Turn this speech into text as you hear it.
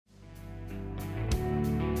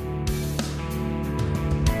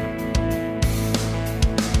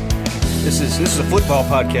This is a football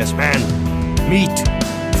podcast, man. Meat,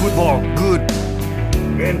 football, good.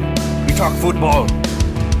 Man, we talk football.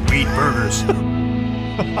 We eat burgers.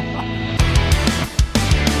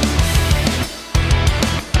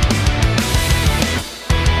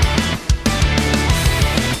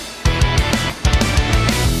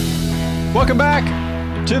 Welcome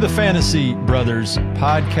back to the Fantasy Brothers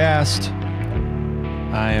podcast.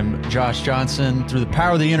 I am Josh Johnson. Through the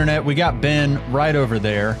power of the internet, we got Ben right over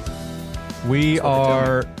there. We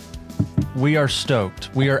are stoked.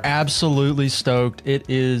 We are absolutely stoked. It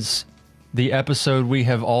is the episode we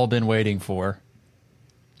have all been waiting for.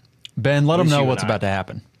 Ben, let them know what's about to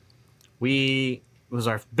happen. It was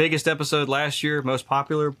our biggest episode last year, most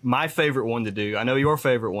popular, my favorite one to do. I know your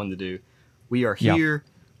favorite one to do. We are here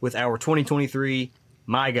with our 2023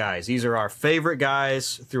 My Guys. These are our favorite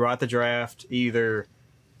guys throughout the draft, either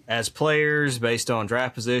as players, based on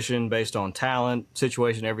draft position, based on talent,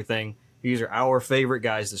 situation, everything. These are our favorite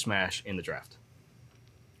guys to smash in the draft.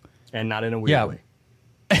 And not in a weird way.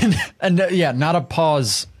 And not a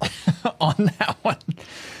pause on that one.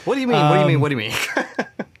 What do you mean? What do you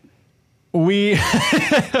mean?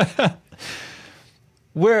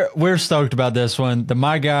 We're stoked about this one. The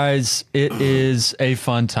My Guys, it is a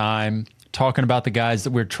fun time talking about the guys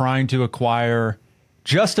that we're trying to acquire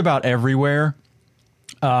just about everywhere.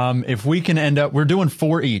 If we can end up, we're doing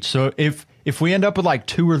 4 each. So if we end up with like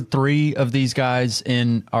 2 or 3 of these guys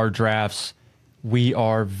in our drafts, we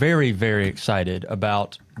are very, very excited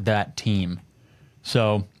about that team.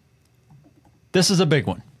 So this is a big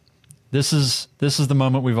one. This is the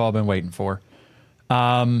moment we've all been waiting for.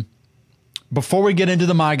 Before we get into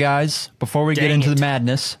the My Guys, before we get into the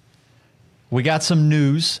madness, we got some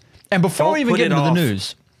news. And before we even get into the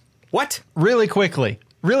news, what? Really quickly.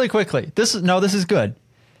 This is good.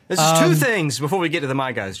 This is 2 things before we get to the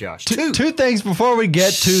My Guys, Josh. Two things before we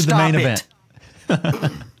get to the main event.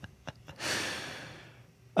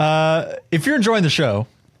 If you're enjoying the show,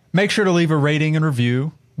 make sure to leave a rating and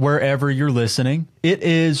review wherever you're listening. It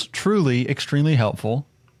is truly extremely helpful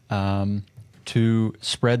to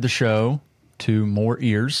spread the show to more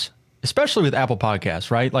ears, especially with Apple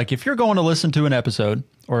Podcasts, right? Like if you're going to listen to an episode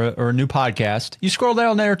or a new podcast, you scroll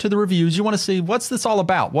down there to the reviews. You want to see what's this all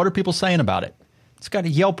about? What are people saying about it? It's got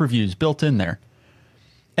Yelp reviews built in there.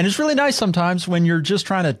 And it's really nice sometimes when you're just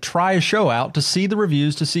trying to try a show out to see the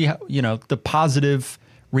reviews, to see how, the positive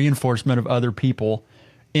reinforcement of other people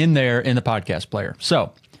in there in the podcast player.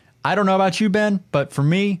 So I don't know about you, Ben, but for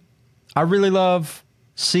me, I really love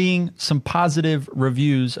seeing some positive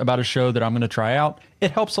reviews about a show that I'm going to try out.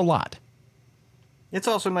 It helps a lot. It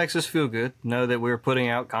also makes us feel good, know that we're putting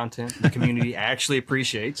out content the community actually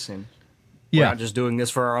appreciates, and we're not just doing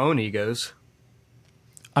this for our own egos.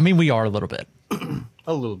 I mean, we are a little bit.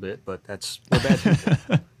 A little bit, but we're bad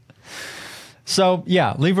people. So,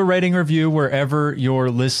 leave a rating review wherever you're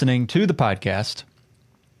listening to the podcast.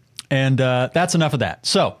 And that's enough of that.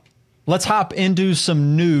 So, let's hop into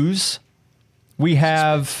some news. We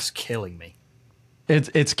have... It's killing me.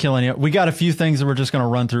 It's killing you. We got a few things that we're just going to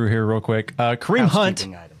run through here real quick. Kareem Hunt.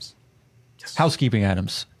 Housekeeping items. Yes. Housekeeping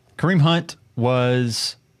items. Kareem Hunt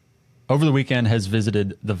was, over the weekend, has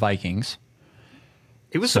visited the Vikings.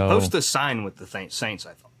 He was supposed to sign with the Saints,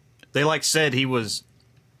 I thought. They said he was,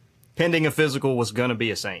 pending a physical, was going to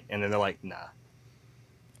be a Saint. And then they're like, nah.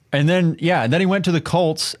 And then he went to the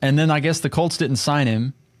Colts, and then I guess the Colts didn't sign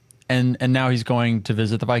him, and now he's going to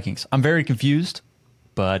visit the Vikings. I'm very confused,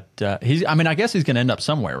 but I guess he's going to end up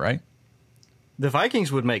somewhere, right? The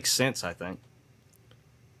Vikings would make sense, I think.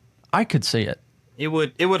 I could see it. It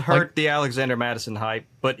would hurt the Alexander Mattison hype,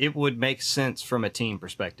 but it would make sense from a team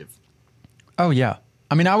perspective. Oh, yeah.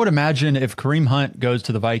 I mean, I would imagine if Kareem Hunt goes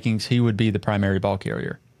to the Vikings, he would be the primary ball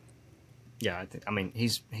carrier. Yeah,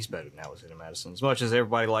 he's better than Alexander Mattison. As much as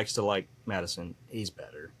everybody likes to like Madison, he's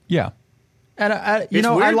better. Yeah. And, I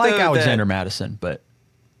like Alexander Mattison, but...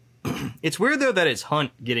 It's weird, though, that it's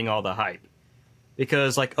Hunt getting all the hype.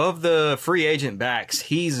 Because, of the free agent backs,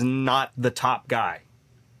 he's not the top guy.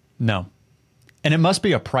 No. And it must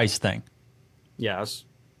be a price thing. Yeah.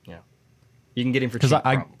 You can get him for cheap,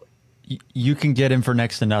 probably. You can get him for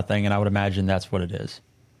next to nothing, and I would imagine that's what it is.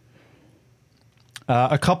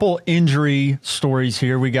 A couple injury stories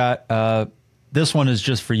here. We got, this one is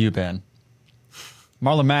just for you, Ben.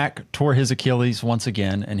 Marlon Mack tore his Achilles once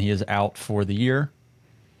again, and he is out for the year.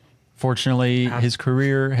 Fortunately, his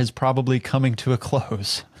career has probably coming to a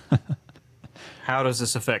close. How does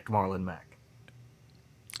this affect Marlon Mack?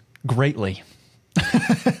 Greatly.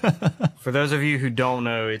 For those of you who don't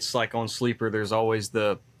know, it's like on Sleeper, there's always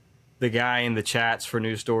the guy in the chats for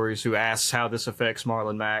news stories who asks how this affects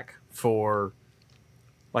Marlon Mack for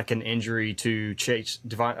like an injury to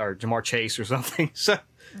Jamar Chase or something. So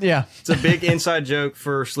Yeah. it's a big inside joke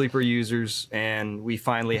for sleeper users, and we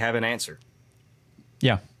finally have an answer.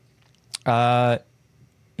 Yeah.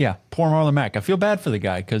 Yeah. Poor Marlon Mack. I feel bad for the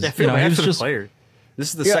guy because I feel bad for the player. This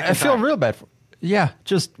is the second time. I feel real bad for. Yeah,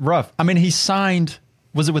 just rough. I mean, he signed.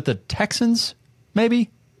 Was it with the Texans? Maybe.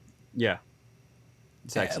 Yeah.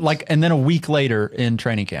 Texans. Like, and then a week later in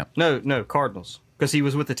training camp. No, Cardinals, because he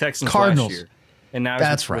was with the Texans Cardinals. last year, and now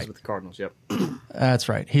That's he's right. with the Cardinals. Yep. That's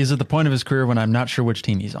right. He's at the point of his career when I'm not sure which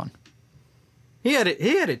team he's on. He had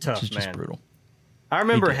it tough, Which is man. just brutal. I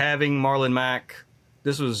remember having Marlon Mack.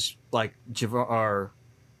 This was like Jonathan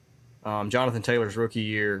Taylor's rookie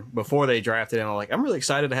year before they drafted him. I'm really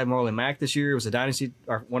excited to have Marlon Mack this year. It was a dynasty,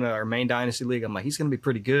 one of our main dynasty league. I'm like, he's going to be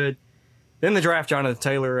pretty good. Then they draft Jonathan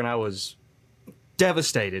Taylor, and I was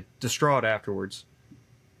devastated, distraught afterwards.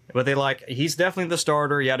 But he's definitely the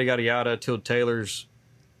starter, yada yada yada, till Taylor's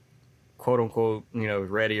quote unquote,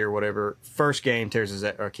 ready or whatever. First game tears his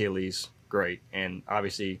Achilles, great, and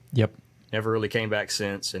obviously, never really came back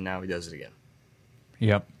since, and now he does it again.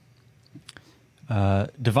 Yep.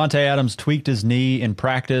 Devontae Adams tweaked his knee in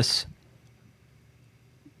practice.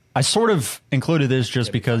 I sort of included this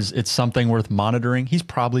just because it's something worth monitoring. He's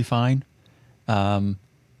probably fine.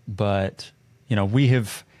 But,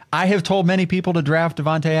 I have told many people to draft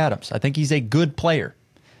Devontae Adams. I think he's a good player.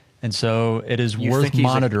 And so it is worth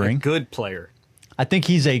monitoring. A good player. I think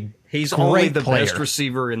he's a He's great only the player. best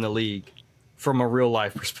receiver in the league from a real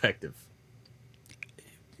life perspective.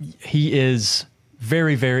 He is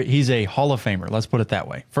very, very, he's a Hall of Famer. Let's put it that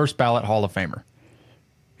way. First ballot Hall of Famer.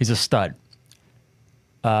 He's a stud.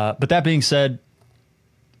 But that being said,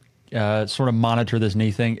 sort of monitor this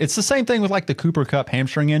knee thing. It's the same thing with like the Cooper Kupp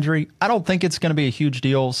hamstring injury. I don't think it's going to be a huge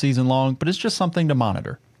deal season long, but it's just something to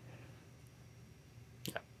monitor.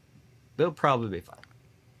 Yeah. They'll probably be fine.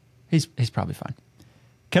 He's probably fine.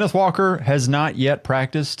 Kenneth Walker has not yet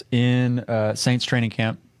practiced in Saints training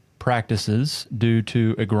camp practices due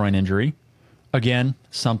to a groin injury. Again,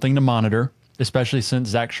 something to monitor, especially since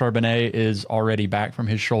Zach Charbonnet is already back from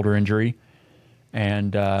his shoulder injury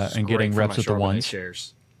and getting reps with the ones.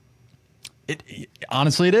 Shares.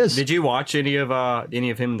 Honestly, it is. Did you watch any of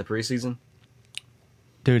him in the preseason?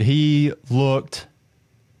 Dude, he looked.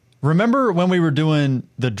 Remember when we were doing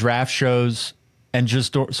the draft shows and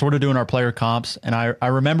just sort of doing our player comps? And I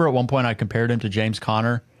remember at one point I compared him to James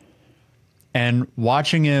Conner. And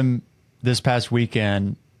watching him this past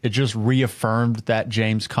weekend, it just reaffirmed that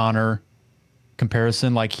James Conner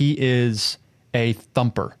comparison. Like, he is a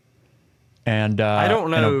thumper. And I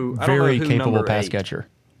don't know. And a very who capable pass 8. catcher.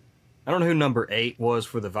 I don't know who number 8 was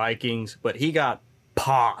for the Vikings, but he got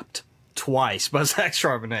popped twice by Zach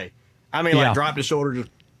Charbonnet. I mean, dropped his shoulder, just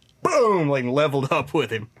boom, leveled up with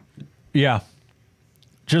him. Yeah.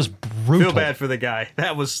 Just brutal. Feel bad for the guy.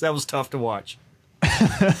 That was tough to watch.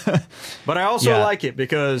 But I also like it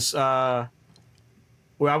because, I'm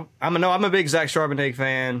a big Zach Charbonnet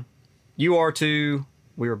fan. You are too.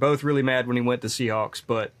 We were both really mad when he went to Seahawks,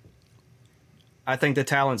 but I think the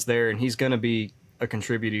talent's there, and he's going to be a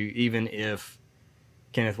contributor even if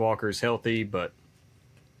Kenneth Walker is healthy. But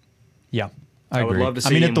yeah, I would love to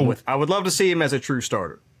see him. I would love to see him as a true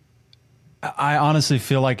starter. I honestly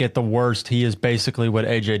feel like at the worst, he is basically what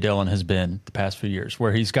A.J. Dillon has been the past few years,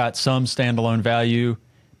 where he's got some standalone value.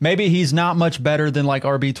 Maybe he's not much better than like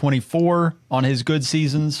RB24 on his good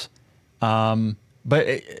seasons, but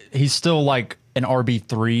he's still like an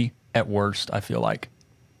RB3 at worst, I feel like.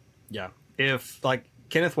 Yeah. If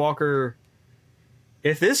Kenneth Walker,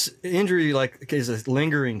 if this injury is a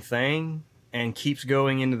lingering thing and keeps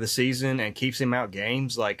going into the season and keeps him out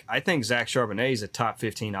games, I think Zach Charbonnet is a top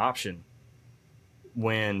 15 option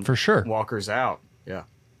when for sure Walker's out. Yeah.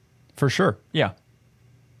 For sure. Yeah.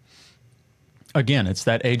 Again, it's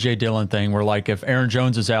that A.J. Dillon thing where if Aaron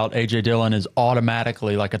Jones is out, A.J. Dillon is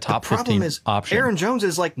automatically a top 15 option. Aaron Jones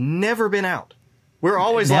has never been out. We're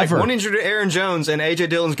always one injury to Aaron Jones and A.J.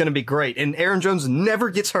 Dillon's going to be great. And Aaron Jones never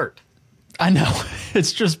gets hurt. I know.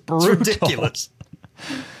 It's just brutal. It's ridiculous.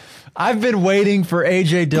 I've been waiting for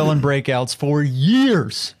A.J. Dillon breakouts for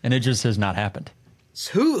years, and it just has not happened.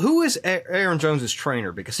 So who is Aaron Jones'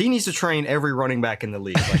 trainer? Because he needs to train every running back in the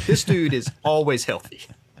league. This dude is always healthy.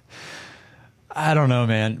 I don't know,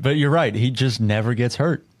 man. But you're right. He just never gets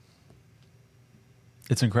hurt.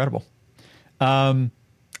 It's incredible.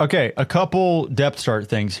 Okay, a couple depth chart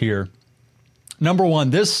things here. Number one,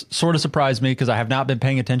 this sort of surprised me because I have not been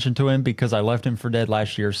paying attention to him because I left him for dead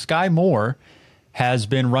last year. Sky Moore has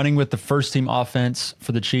been running with the first team offense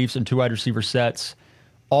for the Chiefs in 2 wide receiver sets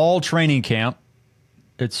all training camp.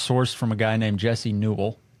 It's sourced from a guy named Jesse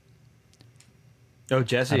Newell. Oh,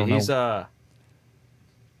 Jesse, he's a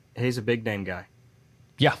big name guy.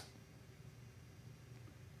 Yeah.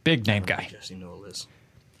 Big name guy. Jesse Newell is.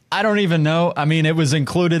 I don't even know. I mean, it was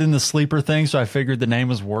included in the sleeper thing, so I figured the name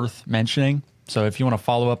was worth mentioning. So if you want to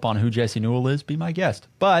follow up on who Jesse Newell is, be my guest.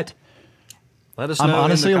 But let us know. I'm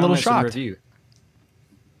honestly in the a little comments shocked. and review.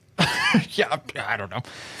 Yeah, I don't know.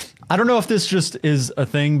 I don't know if this just is a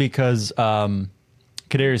thing because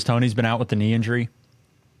Kadarius Toney's been out with the knee injury,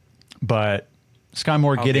 but Sky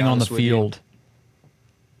Moore getting on the field.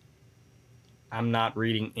 I'm not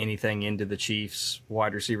reading anything into the Chiefs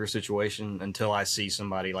wide receiver situation until I see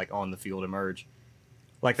somebody like on the field emerge.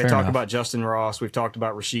 Like they talk about Justin Ross, we've talked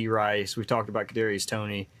about Rashee Rice, we've talked about Kadarius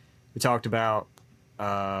Toney, we talked about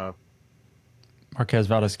Marquez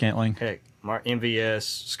Valdes-Scantling. Heck,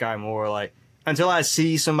 MVS, Sky Moore. Like until I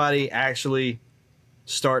see somebody actually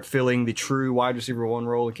start filling the true wide receiver one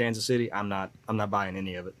role in Kansas City, I'm not buying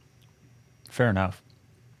any of it. Fair enough.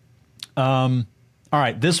 All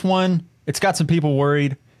right, this one. It's got some people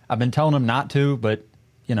worried. I've been telling them not to, but,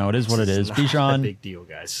 it is what it is. Bijan, a big deal,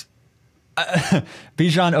 guys.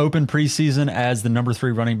 Bijan opened preseason as the number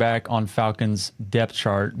 3 running back on Falcons' depth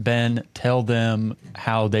chart. Ben, tell them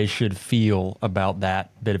how they should feel about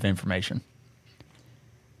that bit of information.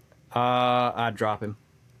 I'd drop him.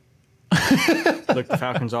 Look, the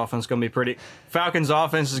Falcons' offense is going to be pretty. Falcons'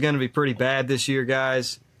 offense is going to be pretty bad this year,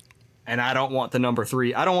 guys. And I don't want the number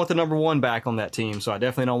 3. I don't want the number 1 back on that team, so I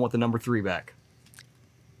definitely don't want the number 3 back.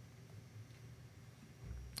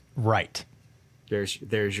 Right. There's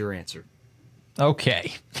your answer.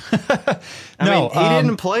 Okay. I mean, he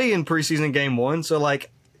didn't play in preseason game 1, so like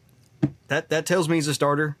that tells me he's a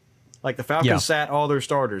starter. Like the Falcons sat all their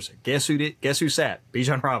starters. Guess who did? Guess who sat?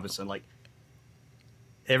 Bijan Robinson. Like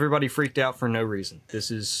everybody freaked out for no reason. This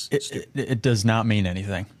is it does not mean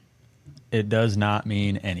anything. It does not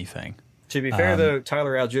mean anything. To be fair, though,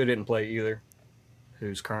 Tyler Algier didn't play either,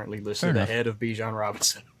 who's currently listed ahead of Bijan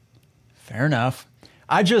Robinson. Fair enough.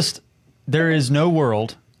 There is no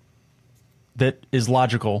world that is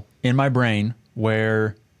logical in my brain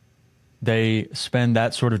where they spend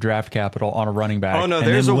that sort of draft capital on a running back. Oh, no,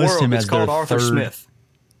 there's a world. It's called Arthur Smith.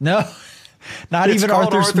 No, not even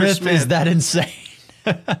Arthur Smith is that insane.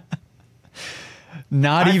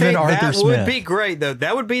 Not even Arthur Smith. That would be great, though.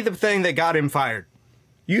 That would be the thing that got him fired.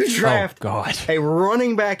 You draft a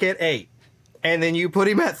running back at 8, and then you put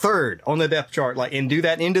him at 3rd on the depth chart, and do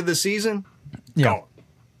that into the season. Yeah,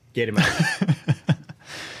 get him out.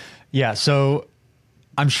 Yeah, so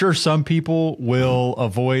I'm sure some people will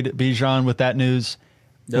avoid Bijan with that news.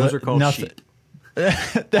 Those are called sheep.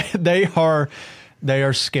 They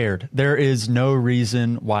are scared. There is no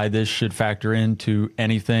reason why this should factor into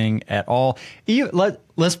anything at all.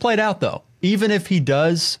 Let's play it out, though. Even if he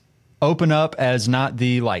does open up as not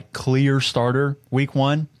the clear starter week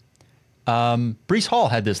 1, Breece Hall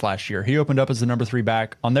had this last year. He opened up as the number 3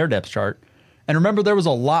 back on their depth chart. And remember, there was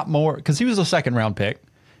a lot more, because he was a 2nd-round pick,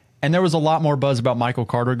 and there was a lot more buzz about Michael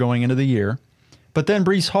Carter going into the year. But then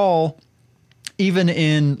Breece Hall, even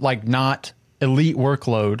in not elite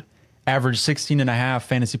workload, averaged 16.5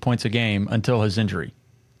 fantasy points a game until his injury.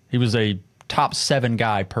 He was a top 7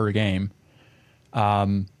 guy per game,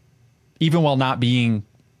 even while not being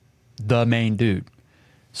the main dude.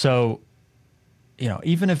 So,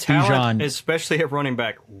 even if Talent, Bijan, especially at running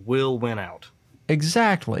back, will win out.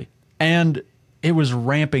 Exactly. And it was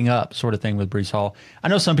ramping up sort of thing with Breece Hall. I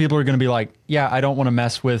know some people are going to be like, yeah, I don't want to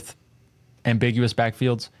mess with ambiguous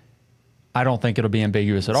backfields. I don't think it'll be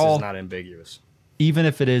ambiguous at all. It's not ambiguous. Even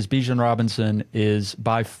if it is, Bijan Robinson is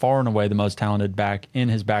by far and away the most talented back in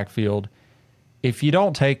his backfield. If you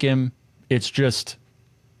don't take him, it's just,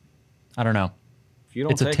 I don't know. If you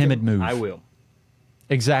don't it's a timid move. I will.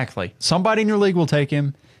 Exactly. Somebody in your league will take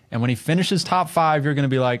him, and when he finishes top 5, you're going to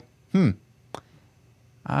be like,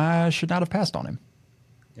 I should not have passed on him.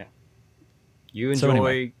 Yeah. You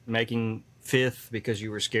enjoy making 5th because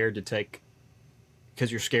you're scared to take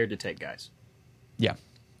guys. Yeah.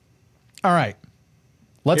 All right.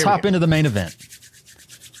 Let's hop into the main event.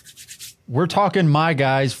 We're talking my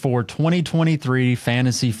guys for 2023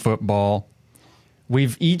 fantasy football.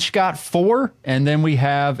 We've each got 4, and then we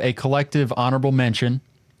have a collective honorable mention.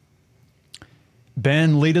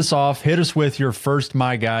 Ben, lead us off. Hit us with your first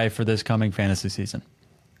my guy for this coming fantasy season.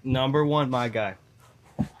 Number 1, my guy.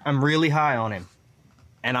 I'm really high on him,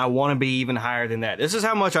 and I want to be even higher than that. This is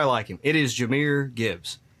how much I like him. It is Jahmyr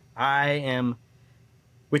Gibbs. We're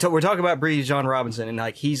talking about Bijan Robinson,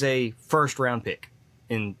 and he's a 1st-round pick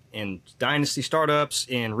in dynasty startups,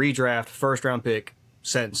 in redraft, 1st-round pick,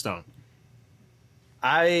 set in stone.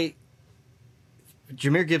 Jahmyr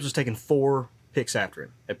Gibbs was taken 4 picks after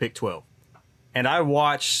him at pick 12. And I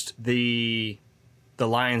watched the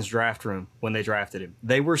Lions draft room when they drafted him.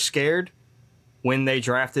 They were scared when they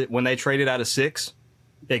traded out of 6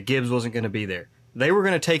 that Gibbs wasn't going to be there. They were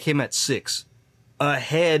going to take him at 6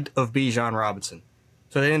 ahead of Bijan Robinson.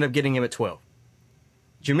 So they ended up getting him at 12.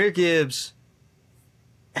 Jahmyr Gibbs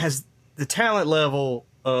has the talent level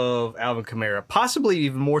of Alvin Kamara, possibly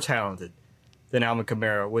even more talented than Alvin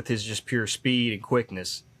Kamara with his just pure speed and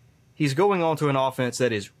quickness. He's going on to an offense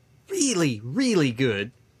that is really, really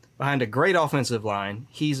good behind a great offensive line.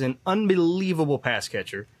 He's an unbelievable pass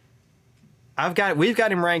catcher. We've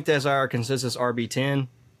got him ranked as our consensus RB10.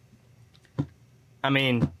 I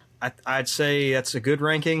mean, I'd say that's a good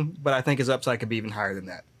ranking, but I think his upside could be even higher than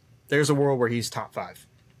that. There's a world where he's top 5.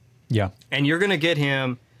 Yeah. And you're going to get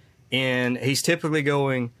him he's typically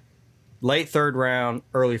going late 3rd round,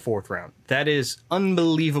 early 4th round. That is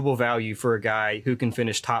unbelievable value for a guy who can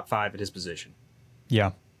finish top 5 at his position.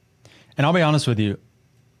 Yeah. And I'll be honest with you.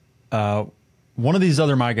 One of these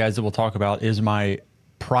other my guys that we'll talk about is my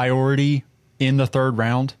priority in the 3rd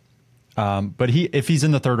round. But if he's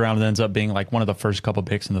in the 3rd round, it ends up being like one of the first couple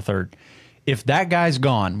picks in the 3rd. If that guy's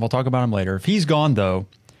gone, we'll talk about him later. If he's gone, though,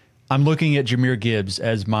 I'm looking at Jahmyr Gibbs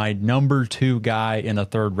as my number 2 guy in the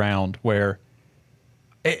 3rd round, where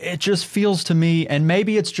it just feels to me, and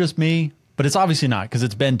maybe it's just me, but it's obviously not because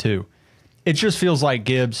it's been 2. It just feels like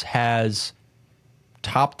Gibbs has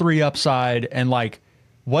top 3 upside, and like,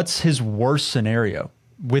 what's his worst scenario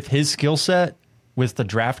with his skill set, with the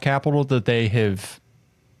draft capital that they have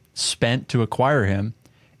spent to acquire him?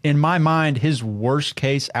 In my mind, his worst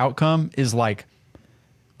case outcome is like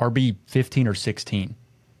RB 15 or 16.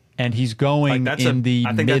 And he's going in the mid-3rd.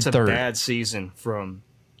 I think that's a bad season from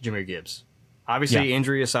Jahmyr Gibbs. Obviously,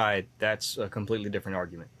 injury aside, that's a completely different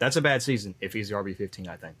argument. That's a bad season if he's the RB15,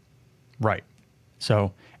 I think. Right.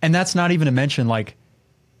 So, and that's not even to mention, like,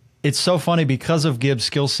 it's so funny because of Gibbs'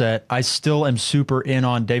 skill set, I still am super in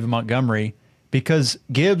on David Montgomery because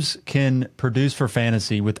Gibbs can produce for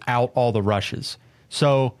fantasy without all the rushes.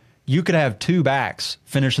 So you could have 2 backs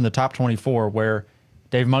finish in the top 24 where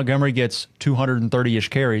Dave Montgomery gets 230-ish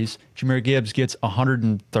carries, Jahmyr Gibbs gets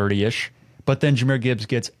 130-ish, but then Jahmyr Gibbs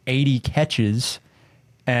gets 80 catches.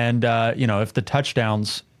 And, if the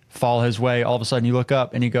touchdowns fall his way, all of a sudden you look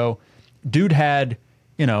up and you go, dude had,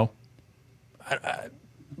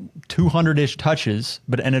 200-ish touches,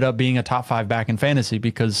 but ended up being a top 5 back in fantasy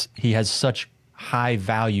because he has such high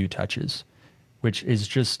value touches, which is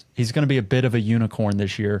just, he's going to be a bit of a unicorn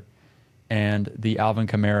this year. And the Alvin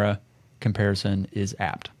Kamara comparison is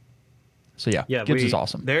apt. So Gibbs is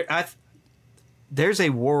awesome. There's a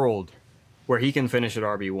world where he can finish at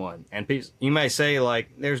RB1. And you may say, like,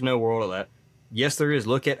 there's no world of that. Yes, there is.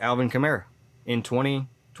 Look at Alvin Kamara in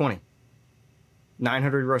 2020.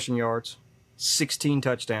 900 rushing yards, 16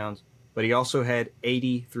 touchdowns, but he also had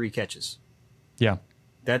 83 catches. Yeah.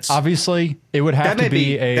 That's obviously it would have to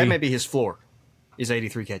be that may be his floor. Is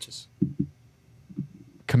 83 catches.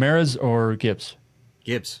 Kamara's or Gibbs?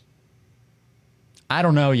 Gibbs. I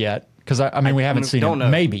don't know yet because we haven't seen him. Know.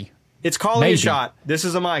 Maybe it's calling a shot. This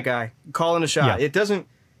is my guy calling a shot. Yeah. It doesn't.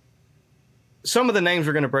 Some of the names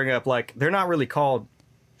we're going to bring up, like, they're not really called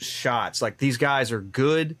shots. Like, these guys are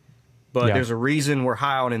good, but there's a reason we're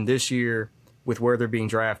high on him this year with where they're being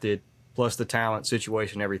drafted, plus the talent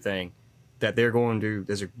situation, everything, that they're going to.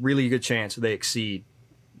 There's a really good chance they exceed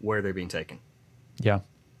where they're being taken. Yeah.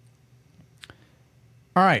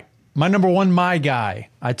 All right. My number 1, my guy.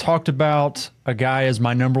 I talked about a guy as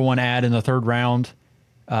my number 1 ad in the 3rd round.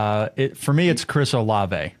 For me, it's Chris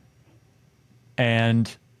Olave.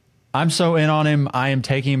 And I'm so in on him, I am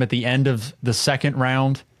taking him at the end of the 2nd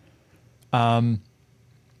round. I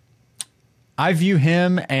view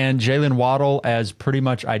him and Jalen Waddle as pretty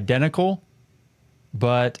much identical,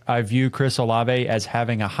 but I view Chris Olave as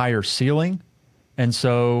having a higher ceiling. And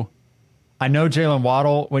so I know Jalen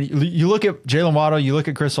Waddle, when you look at Jalen Waddle, you look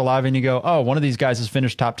at Chris Olave and you go, oh, one of these guys has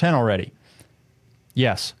finished top 10 already.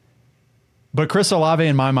 Yes. But Chris Olave,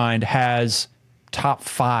 in my mind, has top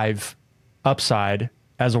 5 upside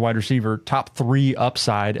as a wide receiver, top 3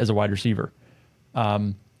 upside as a wide receiver.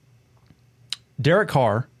 Derek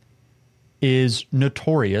Carr is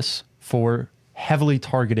notorious for heavily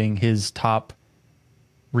targeting his top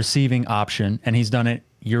receiving option, and he's done it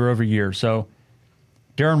year over year. So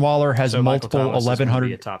Darren Waller has multiple 1,100.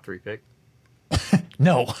 Be a top 3 pick.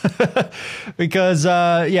 No, because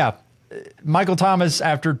Michael Thomas,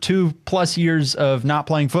 after 2+ years of not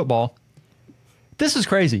playing football, this is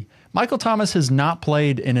crazy. Michael Thomas has not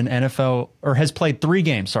played in an NFL, or has played 3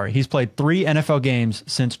 games. Sorry, he's played 3 NFL games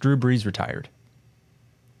since Drew Brees retired.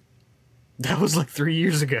 That was like 3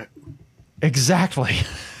 years ago. Exactly.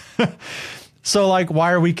 So, like,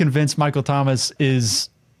 why are we convinced Michael Thomas is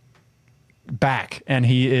back and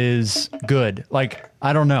he is good? Like,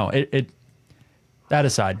 I don't know. That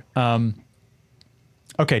aside.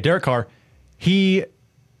 Okay, Derek Carr. He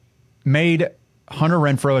made Hunter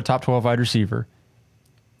Renfrow a top 12 wide receiver.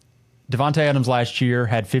 Devontae Adams last year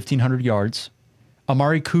had 1,500 yards.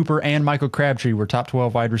 Amari Cooper and Michael Crabtree were top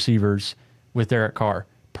 12 wide receivers with Derek Carr.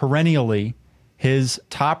 Perennially, his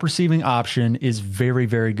top receiving option is very,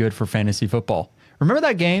 very good for fantasy football. Remember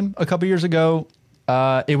that game a couple years ago?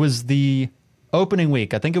 It was the opening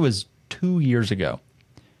week. I think it was 2 years ago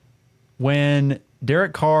when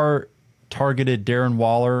Derek Carr targeted Darren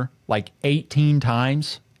Waller like 18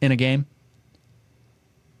 times in a game.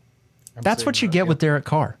 That's what you get with Derek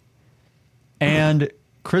Carr. And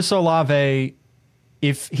Chris Olave,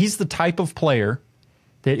 if he's the type of player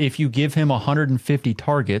that if you give him 150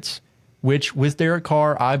 targets, which with Derek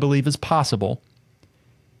Carr I believe is possible,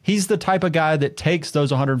 he's the type of guy that takes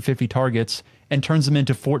those 150 targets and turns them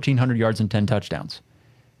into 1,400 yards and 10 touchdowns,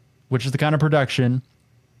 which is the kind of production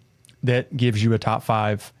that gives you a top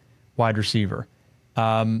 5 wide receiver.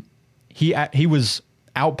 He was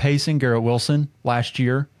outpacing Garrett Wilson last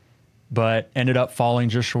year, but ended up falling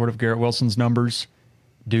just short of Garrett Wilson's numbers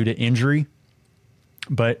due to injury.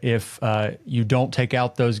 But if you don't take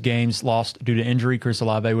out those games lost due to injury, Chris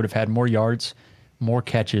Olave would have had more yards, more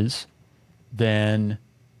catches than,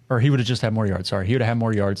 or he would have just had more yards. Sorry, he would have had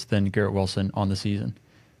more yards than Garrett Wilson on the season.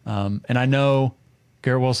 And I know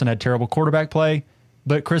Garrett Wilson had terrible quarterback play,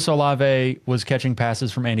 but Chris Olave was catching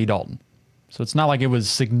passes from Andy Dalton. So it's not like it was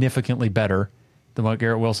significantly better than what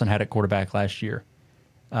Garrett Wilson had at quarterback last year.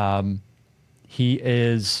 He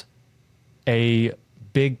is a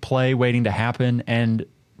big play waiting to happen, and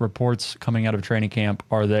reports coming out of training camp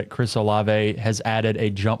are that Chris Olave has added a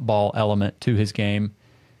jump ball element to his game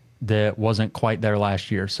that wasn't quite there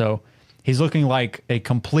last year. So he's looking like a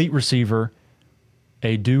complete receiver,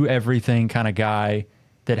 a do-everything kind of guy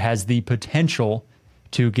that has the potential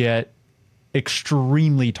to get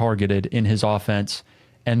extremely targeted in his offense.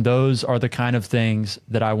 And those are the kind of things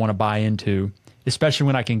that I want to buy into, especially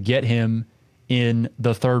when I can get him in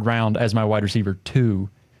the third round as my wide receiver 2,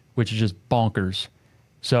 which is just bonkers.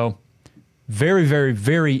 So very, very,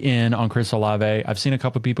 very in on Chris Olave. I've seen a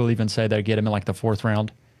couple people even say they get him in like the 4th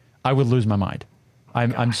round. I would lose my mind.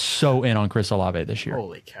 I'm so in on Chris Olave this year.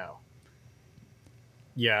 Holy cow.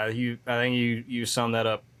 Yeah, I think you summed that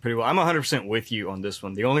up pretty well. I'm 100% with you on this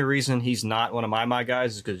one. The only reason he's not one of my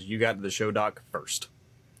guys is because you got to the show doc first.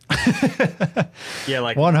 Yeah,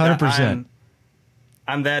 like 100%.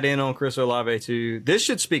 I'm that in on Chris Olave too. This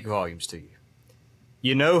should speak volumes to you.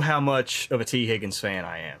 You know how much of a T. Higgins fan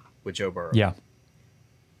I am with Joe Burrow. Yeah.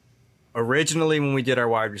 Originally, when we did our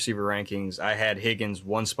wide receiver rankings, I had Higgins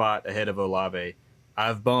 1 spot ahead of Olave.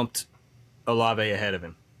 I've bumped Olave ahead of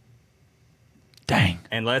him. Dang.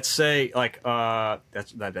 And let's say, like,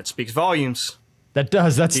 that speaks volumes. That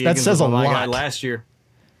does. That says a lot. Guy last year.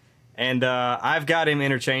 And I've got him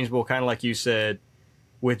interchangeable, kind of like you said,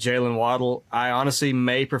 with Jalen Waddle. I honestly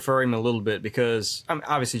may prefer him a little bit because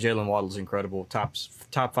obviously Jalen Waddle's incredible, top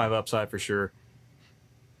 5 upside for sure.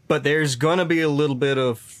 But there's gonna be a little bit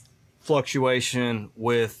of fluctuation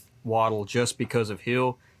with Waddle just because of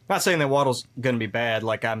Hill. Not saying that Waddle's gonna be bad.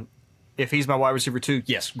 Like if he's my wide receiver 2,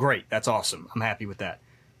 yes, great, that's awesome. I'm happy with that.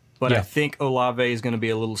 But yeah. I think Olave is going to be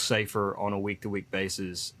a little safer on a week-to-week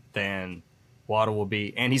basis than Waddle will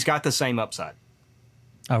be, and he's got the same upside.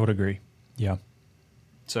 I would agree. Yeah.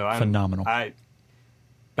 So phenomenal.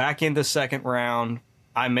 Back in the 2nd round,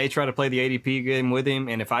 I may try to play the ADP game with him,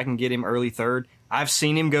 and if I can get him early 3rd, I've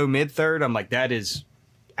seen him go mid-3rd. I'm like, that is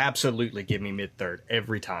absolutely give me mid-3rd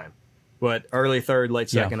every time. But early 3rd, late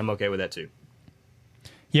 2nd, I'm okay with that too.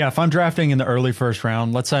 Yeah, if I'm drafting in the early 1st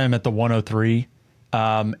round, let's say I'm at the 103,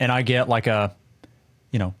 and I get like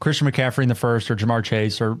Christian McCaffrey in the 1st or Jamar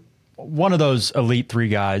Chase or one of those elite 3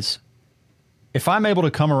 guys. If I'm able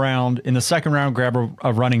to come around in the 2nd round, grab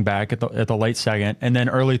a running back at the late 2nd, and then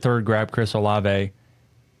early 3rd, grab Chris Olave,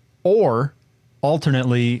 or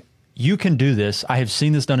alternately, you can do this. I have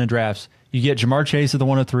seen this done in drafts. You get Jamar Chase at the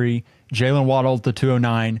 103, Jalen Waddle at the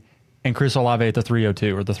 209, and Chris Olave at the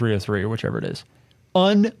 302 or the 303 or whichever it is.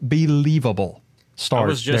 Unbelievable start. I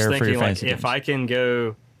was just there thinking, like, if I can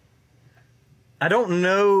go, I don't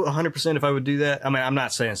know 100% if I would do that. I mean, I'm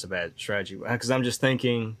not saying it's a bad strategy because I'm just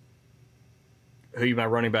thinking who my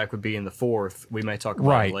running back would be in the 4th. We may talk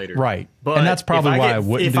about it later. Right. But and that's probably why I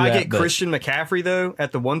wouldn't do that. If I get Christian McCaffrey, though,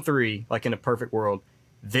 at the 1-3, like in a perfect world,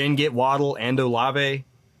 then get Waddle and Olave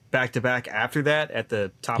back-to-back after that at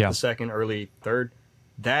the top of the 2nd, early 3rd,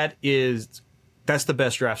 that's the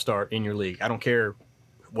best draft start in your league. I don't care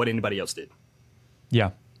what anybody else did.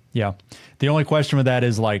 Yeah. Yeah. The only question with that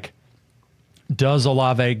is like, does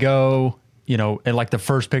Olave go, at like the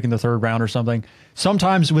first pick in the third round or something?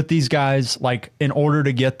 Sometimes with these guys, like in order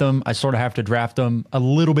to get them, I sort of have to draft them a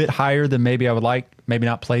little bit higher than maybe I would like, maybe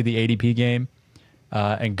not play the ADP game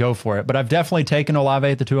and go for it. But I've definitely taken Olave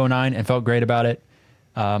at the 209 and felt great about it.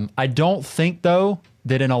 I don't think, though,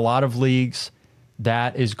 that in a lot of leagues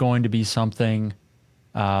that is going to be something.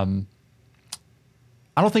 I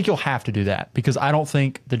don't think you'll have to do that because I don't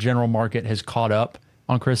think the general market has caught up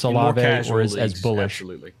on Chris Olave or is as bullish.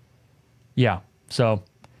 Absolutely. Yeah. So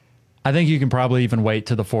I think you can probably even wait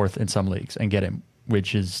to the fourth in some leagues and get him,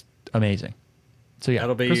 which is amazing. So yeah,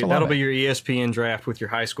 that'll be your ESPN draft with your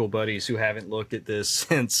high school buddies who haven't looked at this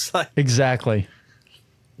since. Exactly.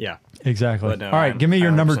 Yeah. Exactly. No, all right, give me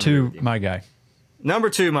your number two, my guy. Number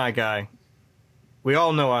two, my guy. We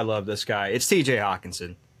all know I love this guy. It's T.J.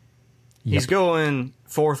 Hockenson. Yep. He's going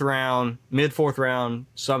fourth round, mid fourth round.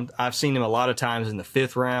 I've seen him a lot of times in the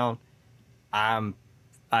fifth round.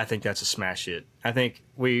 I think that's a smash hit. I think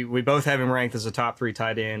we both have him ranked as a top 3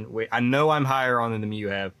 tight end. I know I'm higher on him than you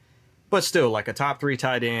have, but still, like a top 3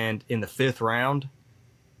 tight end in the fifth round.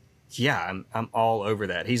 Yeah, I'm all over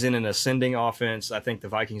that. He's in an ascending offense. I think the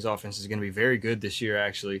Vikings offense is going to be very good this year.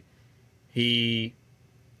 Actually, he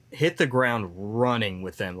hit the ground running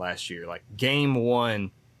with them last year. Like game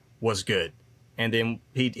 1 was good, and then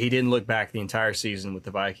he didn't look back the entire season with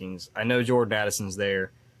the Vikings. I know Jordan Addison's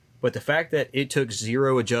there, but the fact that it took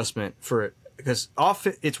zero adjustment for it, because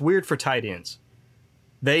it's weird for tight ends.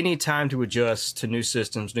 They need time to adjust to new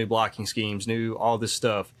systems, new blocking schemes, new all this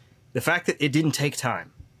stuff. The fact that it didn't take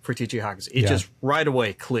time for T.J. Hockenson, it just right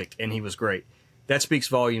away clicked, and he was great. That speaks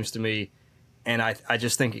volumes to me, and I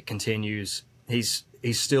just think it continues. He's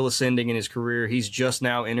still ascending in his career. He's just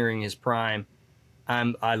now entering his prime.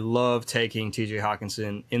 I love taking T.J.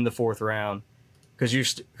 Hockenson in the fourth round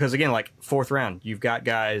because again, like fourth round, you've got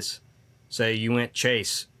guys. Say you went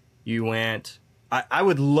Chase, you went. I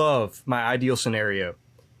would love my ideal scenario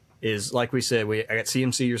is like we said. I got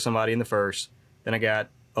CMC or somebody in the first, then I got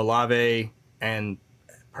Olave and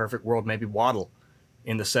perfect world maybe Waddle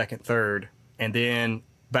in the second, third, and then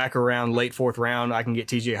back around late fourth round I can get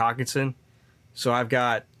T.J. Hockenson. So I've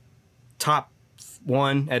got top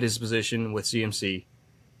 1 at his position with CMC,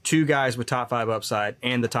 2 guys with top 5 upside,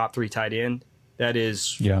 and the top 3 tight end. That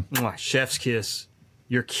is chef's kiss.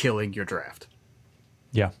 You're killing your draft.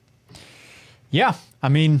 Yeah. Yeah. I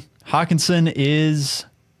mean, Hockenson is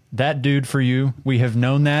that dude for you. We have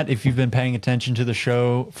known that if you've been paying attention to the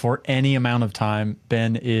show for any amount of time.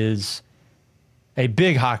 Ben is a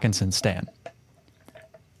big Hockenson stan.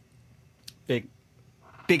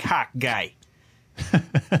 Big Hawk guy.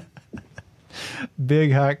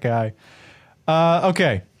 Big hot guy.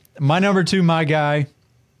 Okay. My number 2, my guy.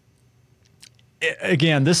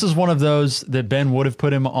 Again, this is one of those that Ben would have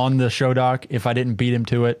put him on the show doc if I didn't beat him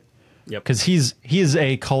to it. Yep. Because he is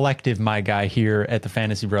a collective my guy here at the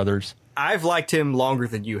Fantasy Brothers. I've liked him longer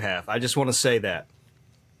than you have. I just want to say that.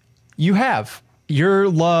 You have. Your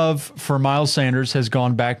love for Miles Sanders has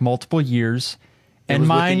gone back multiple years. And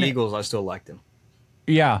mine, with the Eagles, I still liked him.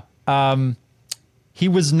 Yeah. He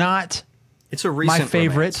was not it's a recent my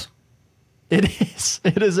favorite. Romance.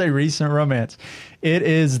 It is a recent romance. It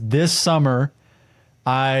is this summer.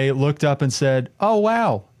 I looked up and said, oh,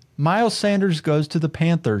 wow, Miles Sanders goes to the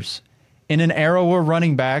Panthers. In an era where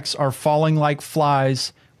running backs are falling like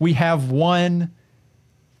flies, we have one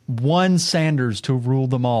Sanders to rule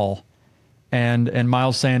them all. And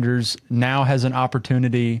Miles Sanders now has an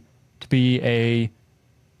opportunity to be a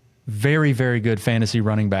very, very good fantasy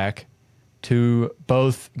running back, to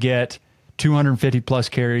both get 250 plus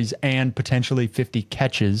carries and potentially 50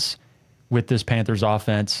 catches with this Panthers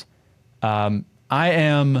offense. I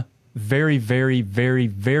am very, very, very,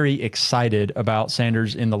 very excited about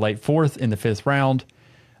Sanders in the late fourth, in the fifth round.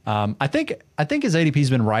 I think his ADP has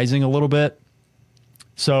been rising a little bit.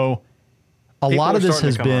 So lot of this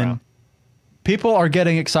has been, people are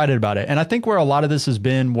getting excited about it. And I think where a lot of this has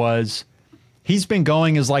been was he's been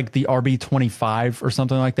going as like the RB25 or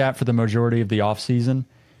something like that for the majority of the offseason.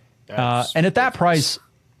 And at that price,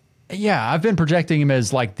 I've been projecting him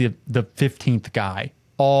as like the 15th guy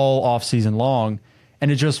all offseason long. And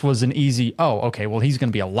it just was an easy, he's going to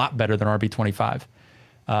be a lot better than RB25.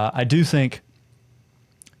 I do think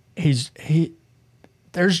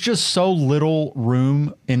there's just so little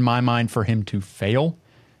room in my mind for him to fail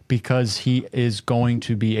because he is going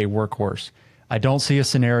to be a workhorse. I don't see a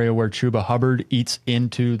scenario where Chuba Hubbard eats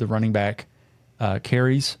into the running back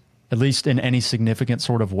carries, at least in any significant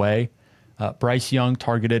sort of way. Bryce Young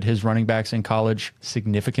targeted his running backs in college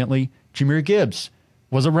significantly. Jahmyr Gibbs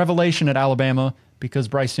was a revelation at Alabama, because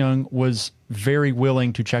Bryce Young was very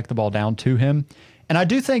willing to check the ball down to him. And I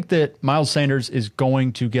do think that Miles Sanders is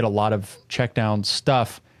going to get a lot of check down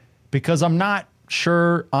stuff because I'm not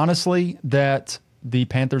sure, honestly, that the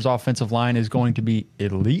Panthers offensive line is going to be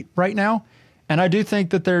elite right now. And I do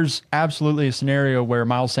think that there's absolutely a scenario where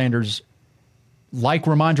Miles Sanders, like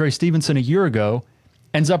Ramondre Stevenson a year ago,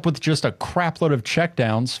 ends up with just a crapload of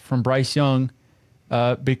checkdowns from Bryce Young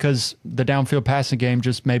because the downfield passing game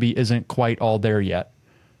just maybe isn't quite all there yet.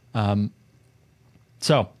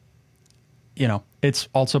 So, it's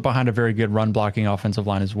also behind a very good run blocking offensive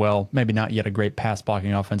line as well. Maybe not yet a great pass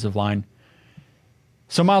blocking offensive line.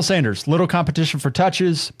 So Miles Sanders, little competition for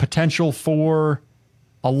touches, potential for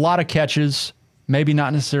a lot of catches, maybe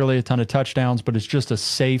not necessarily a ton of touchdowns, but it's just a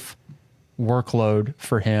safe workload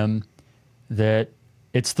for him that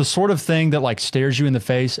it's the sort of thing that like stares you in the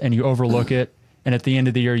face and you overlook it. And at the end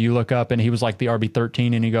of the year, you look up and he was like the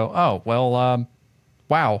RB13 and you go, oh, well,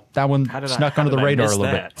 wow, that one snuck under the radar a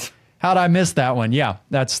little bit. How did I miss that one? Yeah,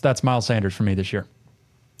 that's Miles Sanders for me this year.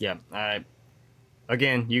 Yeah,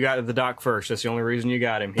 again, you got the doc first. That's the only reason you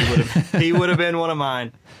got him. He would have been one of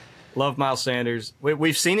mine. Love Miles Sanders.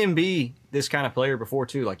 We've seen him be this kind of player before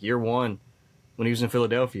too. Like year one, when he was in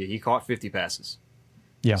Philadelphia, he caught 50 passes.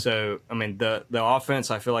 Yeah. So I mean, the offense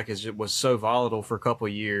I feel like was so volatile for a couple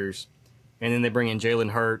of years, and then they bring in Jalen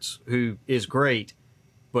Hurts, who is great,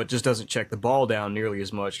 but just doesn't check the ball down nearly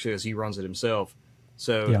as much because he runs it himself.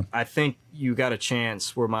 So yeah. I think you got a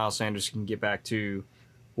chance where Miles Sanders can get back to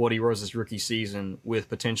what he was his rookie season with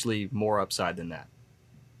potentially more upside than that.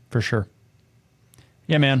 For sure.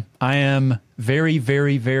 Yeah, man. I am very,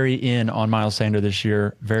 very, very in on Miles Sanders this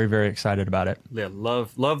year. Very, very excited about it. Yeah,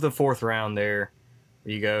 love the fourth round there.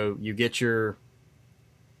 You go, you get your...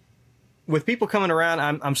 With people coming around,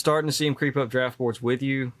 I'm starting to see him creep up draft boards with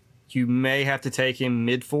you. You may have to take him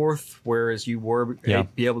mid-fourth, whereas you were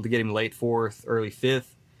be able to get him late fourth, early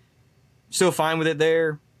fifth. Still fine with it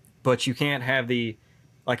there, but you can't have the...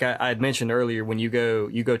 Like I had mentioned earlier, when you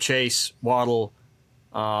go Chase, Waddle,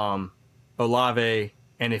 Olave,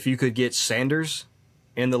 and if you could get Sanders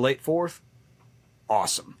in the late fourth,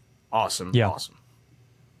 awesome.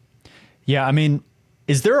 Yeah, I mean,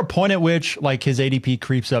 is there a point at which like his ADP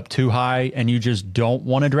creeps up too high and you just don't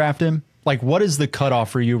want to draft him? Like, what is the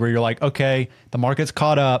cutoff for you where you're like, okay, the market's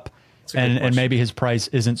caught up and maybe his price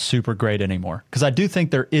isn't super great anymore? Because I do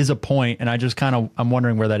think there is a point, and I'm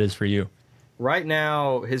wondering where that is for you. Right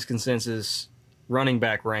now, his consensus running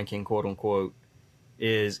back ranking, quote unquote,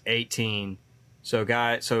 is 18. So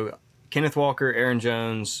Kenneth Walker, Aaron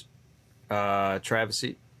Jones,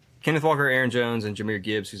 Kenneth Walker, Aaron Jones, and Jahmyr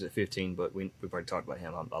Gibbs, who's at 15, but we've already talked about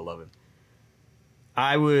him. I love him.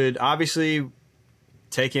 I would obviously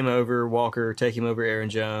take him over Walker, take him over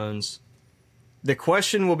Aaron Jones. The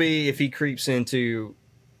question will be if he creeps into,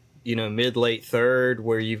 mid-late third,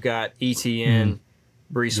 where you've got ETN,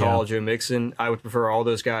 Breece Hall, Joe Mixon. I would prefer all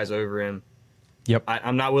those guys over him. Yep.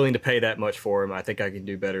 I'm not willing to pay that much for him. I think I can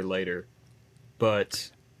do better later.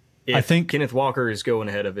 But if I think Kenneth Walker is going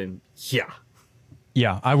ahead of him,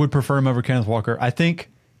 yeah, I would prefer him over Kenneth Walker. I think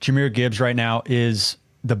Jahmyr Gibbs right now is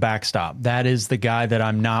the backstop. That is the guy that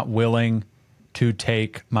I'm not willing to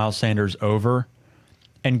take Miles Sanders over.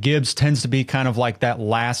 And Gibbs tends to be kind of like that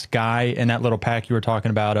last guy in that little pack you were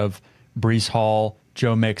talking about of Breece Hall,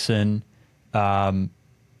 Joe Mixon,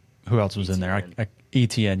 who else was in there?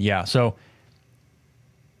 ETN, yeah. So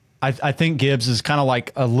I think Gibbs is kind of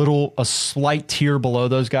like a slight tier below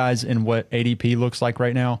those guys in what ADP looks like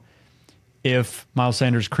right now. If Miles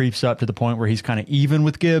Sanders creeps up to the point where he's kind of even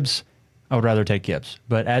with Gibbs, I would rather take Gibbs.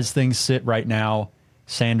 But as things sit right now,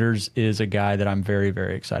 Sanders is a guy that I'm very,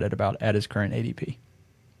 very excited about at his current ADP.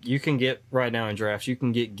 You can get, right now in drafts, you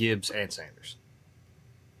can get Gibbs and Sanders.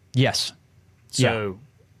 Yes. So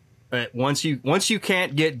once you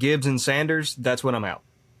can't get Gibbs and Sanders, that's when I'm out.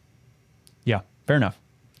 Yeah, fair enough.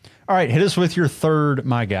 All right, hit us with your third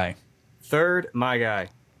my guy. Third my guy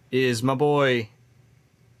is my boy.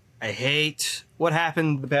 I hate what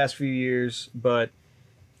happened the past few years, but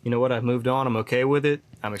you know what? I've moved on. I'm okay with it.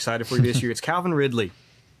 I'm excited for this year. It's Calvin Ridley.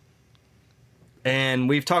 And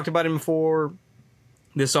we've talked about him before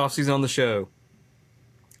this offseason on the show.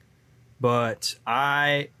 But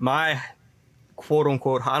my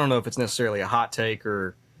quote-unquote, I don't know if it's necessarily a hot take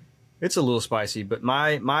or it's a little spicy, but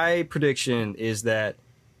my prediction is that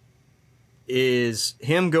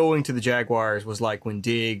him going to the Jaguars was like when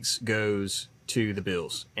Diggs goes to the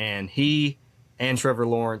Bills. And he and Trevor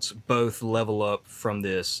Lawrence both level up from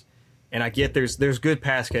this. And I get there's good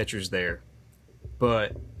pass catchers there,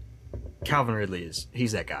 but Calvin Ridley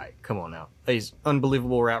he's that guy. Come on now. He's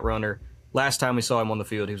unbelievable route runner, last time we saw him on the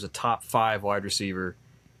field, he was a top 5 wide receiver.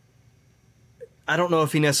 I don't know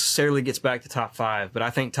if he necessarily gets back to top 5, but I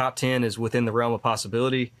think top 10 is within the realm of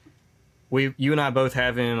possibility. You and I both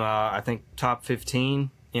have him, I think, top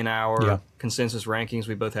 15 in our consensus rankings.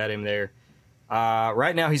 We both had him there.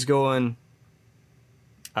 Right now, he's going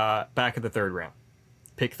back of the 3rd round,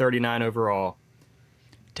 pick 39 overall.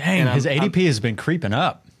 Dang, his ADP has been creeping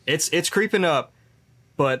up. It's creeping up,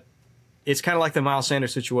 but it's kind of like the Miles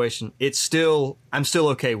Sanders situation. I'm still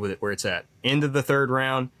okay with it where it's at. End of the 3rd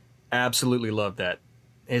round, absolutely love that.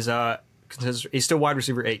 He's still wide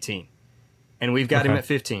receiver 18, and we've got him at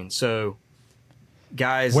 15. So,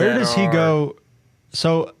 guys, where does he go?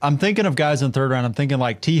 So I'm thinking of guys in the 3rd round. I'm thinking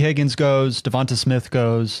like T. Higgins goes, Devonta Smith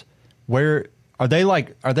goes. Where are they?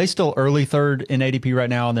 Are they still early 3rd in ADP right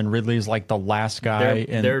now? And then Ridley is like the last guy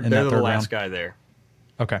in that 3rd round? They're the last guy there.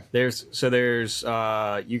 Okay. There's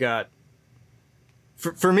you got,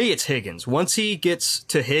 for me, it's Higgins. Once he gets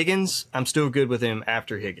to Higgins, I'm still good with him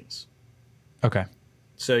after Higgins. Okay.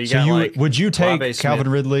 So would you take Calvin Smith.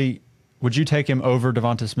 Ridley? Would you take him over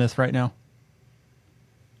Devonta Smith right now?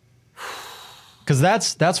 Because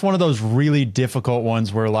that's one of those really difficult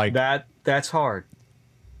ones where like that's hard.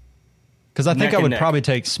 Because I think I would probably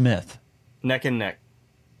take Smith. Neck and neck.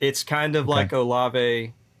 It's kind of like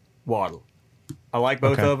Olave, Waddle. I like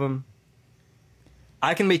both of them.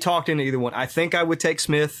 I can be talked into either one. I think I would take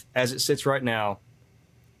Smith as it sits right now,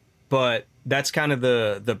 but that's kind of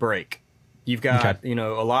the break. You've got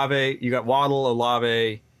Olave, you got Waddle,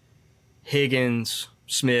 Olave, Higgins,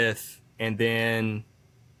 Smith, and then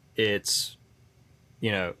it's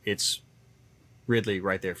Ridley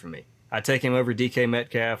right there for me. I take him over DK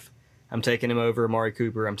Metcalf. I'm taking him over Amari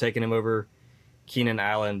Cooper. I'm taking him over Keenan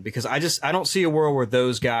Allen because I don't see a world where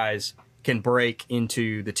those guys can break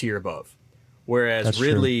into the tier above. Whereas That's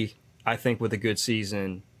Ridley, true. I think with a good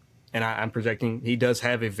season, and I'm projecting he does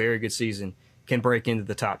have a very good season, can break into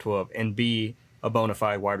the top 12 and be a bona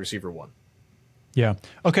fide wide receiver 1. Yeah.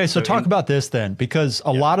 Okay, so talk about this then, because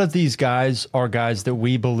a lot of these guys are guys that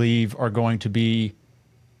we believe are going to be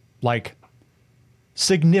like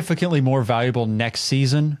significantly more valuable next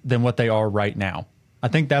season than what they are right now. I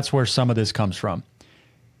think that's where some of this comes from.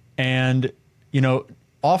 And,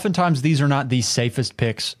 oftentimes these are not the safest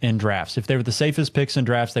picks in drafts. If they were the safest picks in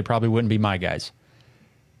drafts, they probably wouldn't be my guys.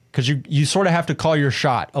 Because you sort of have to call your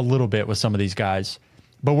shot a little bit with some of these guys.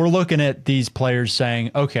 But we're looking at these players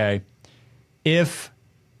saying, okay, if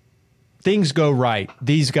things go right,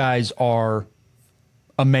 these guys are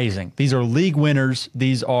amazing. These are league winners.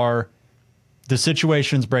 These are the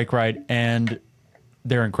situations break right, and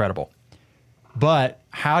they're incredible. But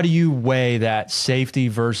how do you weigh that safety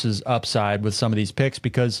versus upside with some of these picks?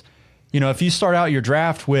 Because, if you start out your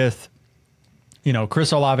draft with,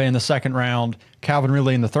 Chris Olave in the 2nd round, Calvin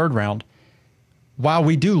Ridley in the 3rd round, while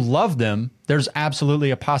we do love them, there's absolutely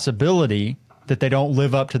a possibility that they don't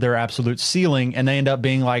live up to their absolute ceiling and they end up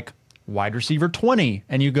being like wide receiver 20.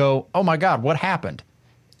 And you go, oh my God, what happened?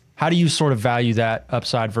 How do you sort of value that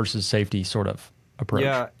upside versus safety sort of approach?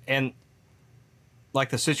 Yeah, and like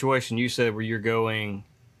the situation you said where you're going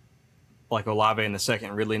like Olave in the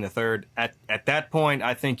 2nd, Ridley in the 3rd, at that point,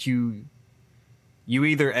 I think you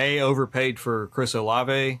either overpaid for Chris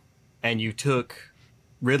Olave and you took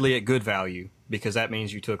Ridley at good value because that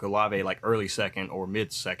means you took Olave like early 2nd or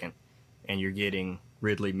mid 2nd and you're getting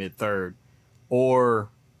Ridley mid 3rd, or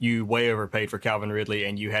you way overpaid for Calvin Ridley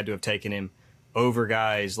and you had to have taken him over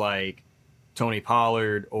guys like Tony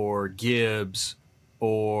Pollard or Gibbs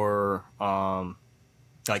or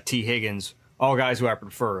like T. Higgins, all guys who I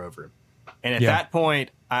prefer over him. And at that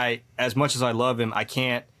point, as much as I love him, I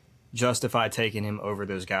can't justify taking him over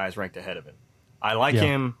those guys ranked ahead of him. I like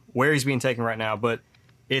him where he's being taken right now, but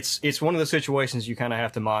it's one of the situations you kind of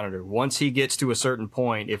have to monitor. Once he gets to a certain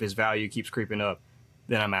point, if his value keeps creeping up,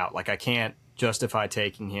 then I'm out. Like I can't justify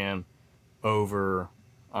taking him over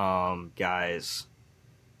guys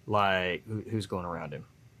like who's going around him,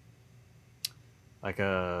 like I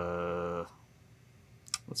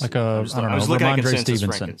don't know, Ramondre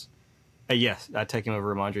Stevenson. Yes, I'd take him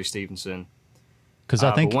over Ramondre Stevenson. Because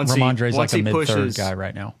I think Ramondre's like a mid-third guy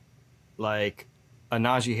right now. Like a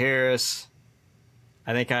Najee Harris.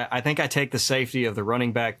 I think I take the safety of the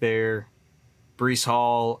running back there. Breece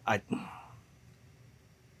Hall.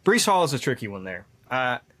 Breece Hall is a tricky one there.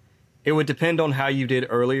 It would depend on how you did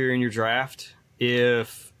earlier in your draft.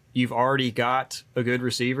 If you've already got a good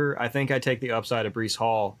receiver, I think I take the upside of Breece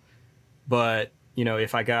Hall. But,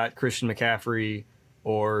 if I got Christian McCaffrey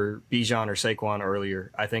or Bijan or Saquon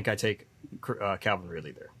earlier, I think I take Calvin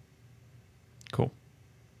Ridley there. Cool.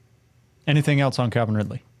 Anything else on Calvin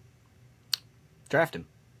Ridley? Draft him.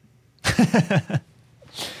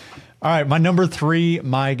 All right, my number 3,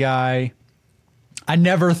 my guy. I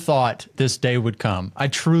never thought this day would come. I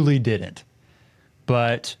truly didn't.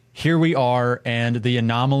 But here we are, and the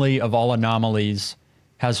anomaly of all anomalies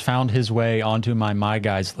has found his way onto my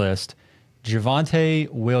guys list. Javonte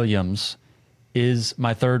Williams is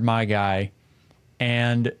my third my guy,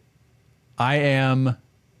 and I am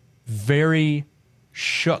very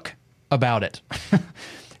shook about it.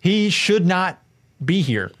 He should not be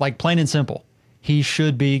here, like plain and simple. He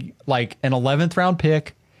should be like an 11th round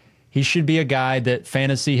pick. He should be a guy that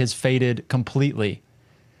fantasy has faded completely.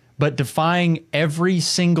 But defying every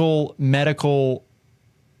single medical,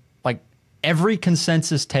 like every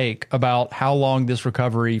consensus take about how long this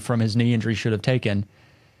recovery from his knee injury should have taken,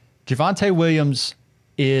 Javonte Williams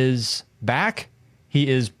is back. He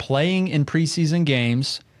is playing in preseason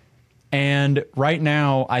games. And right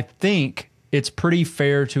now, I think it's pretty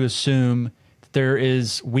fair to assume there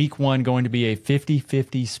is week 1 going to be a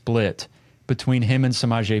 50-50 split between him and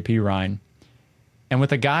Samaje Perine. And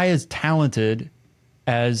with a guy as talented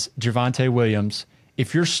as Javonte Williams,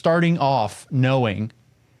 if you're starting off knowing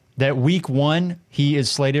that week 1 he is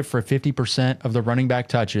slated for 50% of the running back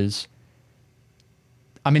touches,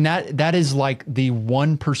 I mean, that is like the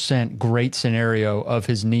 1% great scenario of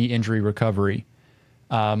his knee injury recovery.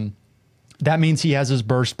 That means he has his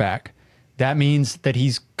burst back. That means that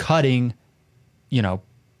he's cutting,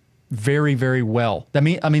 very, very well. That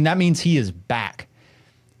means he is back.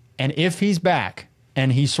 And if he's back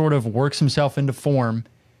and he sort of works himself into form,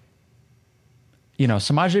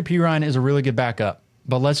 Samaje Perine is a really good backup.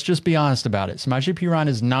 But let's just be honest about it. Samaje Perine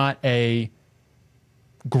is not a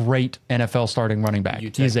great NFL starting running back.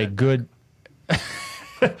 He's a good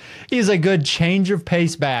he's a good change of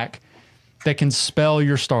pace back that can spell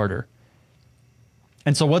your starter.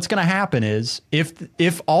 And so what's going to happen is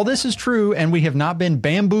if all this is true and we have not been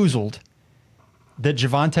bamboozled that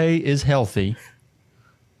Javonte is healthy.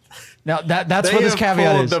 Now that's what this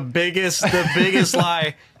caveat is. The biggest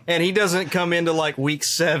lie, and he doesn't come into like week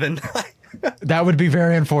 7. That would be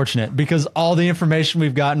very unfortunate because all the information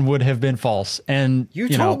we've gotten would have been false. And you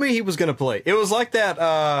told me he was going to play. It was like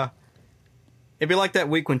that. It'd be like that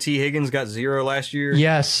week when T. Higgins got 0 last year.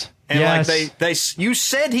 Yes. And yes. You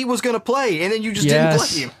said he was going to play, and then you just didn't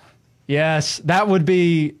play him. Yes, that would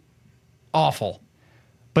be awful.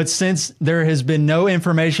 But since there has been no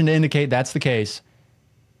information to indicate that's the case,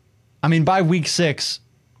 I mean, by week 6,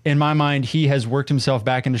 in my mind, he has worked himself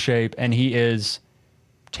back into shape, and he is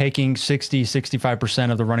taking 60-65%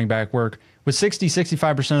 of the running back work. With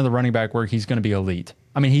 60-65% of the running back work, he's going to be elite.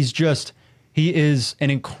 I mean, he is an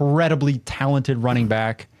incredibly talented running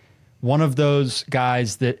back. One of those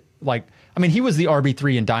guys that, he was the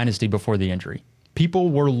RB3 in Dynasty before the injury.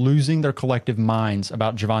 People were losing their collective minds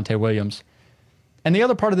about Javonte Williams. And the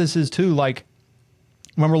other part of this is, too, when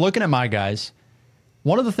we're looking at my guys,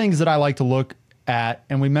 one of the things that I like to look at,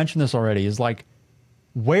 and we mentioned this already, is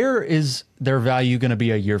where is their value going to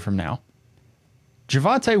be a year from now?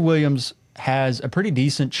 Javonte Williams has a pretty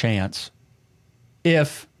decent chance,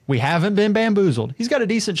 if we haven't been bamboozled, he's got a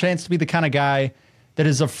decent chance to be the kind of guy that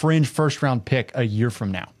is a fringe first-round pick a year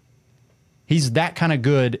from now. He's that kind of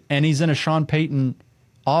good, and he's in a Sean Payton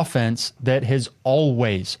offense that has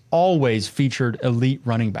always featured elite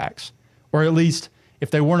running backs. Or at least,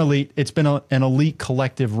 if they weren't elite, it's been an elite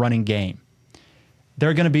collective running game.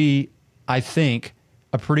 They're going to be, I think,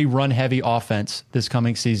 a pretty run-heavy offense this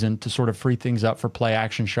coming season to sort of free things up for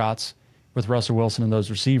play-action shots with Russell Wilson and those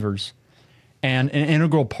receivers. And an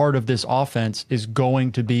integral part of this offense is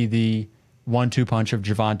going to be the 1-2 punch of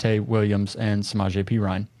Javonte Williams and Samaje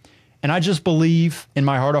Perine. And I just believe in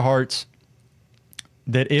my heart of hearts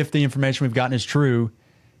that if the information we've gotten is true,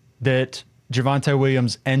 that Javonte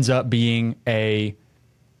Williams ends up being a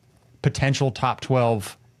potential top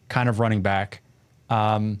 12 kind of running back.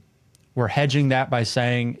 We're hedging that by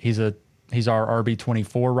saying he's our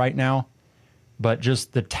RB24 right now. But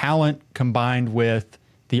just the talent combined with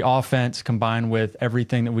the offense, combined with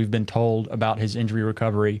everything that we've been told about his injury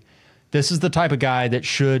recovery, this is the type of guy that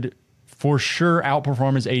should for sure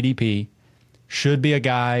outperform his ADP, should be a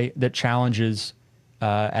guy that challenges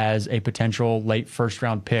as a potential late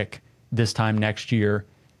first-round pick this time next year.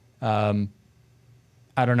 I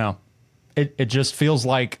don't know. It just feels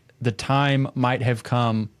like the time might have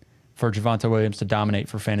come for Javonte Williams to dominate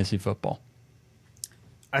for fantasy football.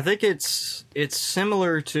 I think it's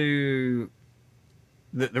similar to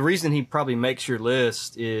the reason he probably makes your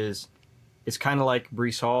list is it's kind of like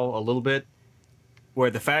Breece Hall a little bit, where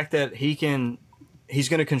the fact that he's going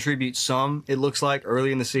to contribute some, it looks like,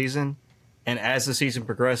 early in the season, and as the season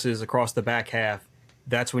progresses across the back half,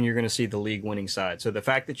 that's when you're going to see the league winning side. So the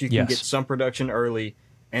fact that you can get Yes. some production early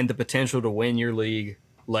and the potential to win your league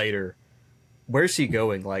later, where's he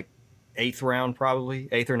going? Like 8th round, probably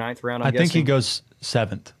 8th or 9th round. I think he goes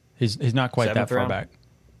 7th. He's not quite that 7th far round? back.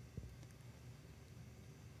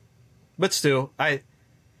 But still, I'm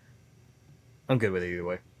good with it either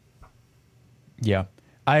way. Yeah.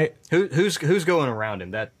 Who's going around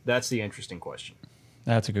him? That's the interesting question.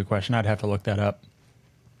 That's a good question. I'd have to look that up.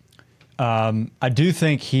 I do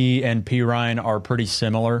think he and P. Ryan are pretty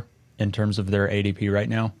similar in terms of their ADP right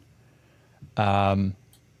now.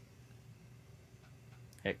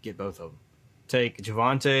 Heck, get both of them. Take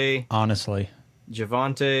Javonte Honestly.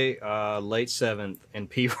 late 7th and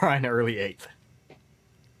P. Ryan early 8th.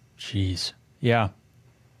 Jeez. Yeah.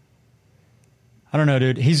 I don't know,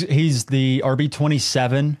 dude. He's the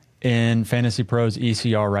RB27 in Fantasy Pros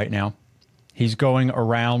ECR right now. He's going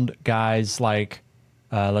around guys like,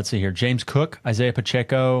 let's see here, James Cook, Isaiah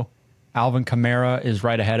Pacheco, Alvin Kamara is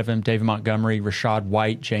right ahead of him, David Montgomery, Rashad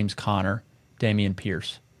White, James Conner, Damian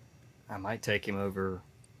Pierce. I might take him over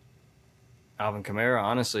Alvin Kamara,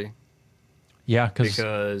 honestly, Yeah, because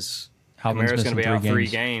Alvin's Kamara's going to be missing out 3 3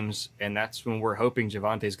 games, and that's when we're hoping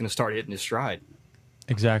Javonte's going to start hitting his stride.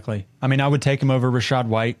 Exactly. I mean, I would take him over Rashad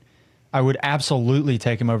White. I would absolutely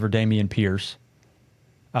take him over Damian Pierce.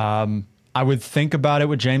 I would think about it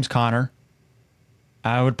with James Conner.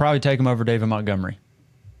 I would probably take him over David Montgomery.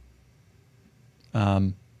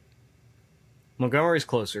 Montgomery's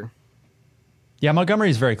closer. Yeah, Montgomery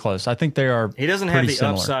is very close. I think they are. He doesn't have pretty the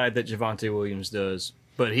similar. upside that Javonte Williams does,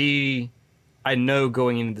 but I know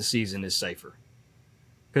going into the season is safer.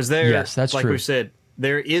 Because Yes, that's like true. we said,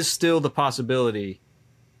 there is still the possibility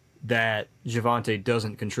that Javonte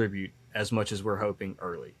doesn't contribute as much as we're hoping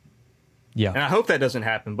early. Yeah. And I hope that doesn't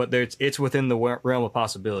happen, but it's within the realm of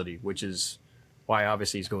possibility, which is why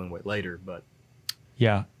obviously he's going way later. But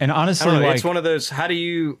Yeah. And I honestly, don't know, like, it's one of those, how do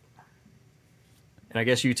you, and I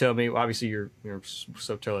guess you tell me, obviously you're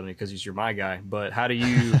so telling me because you're my guy, but how do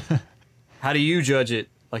you judge it,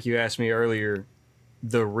 like you asked me earlier,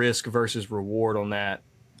 the risk versus reward on that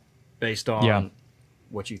based on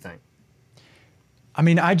what you think? I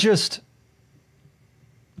mean, I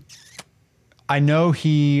know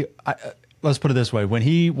let's put it this way. When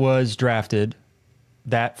he was drafted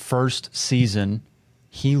that first season,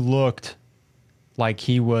 he looked like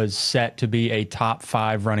he was set to be a top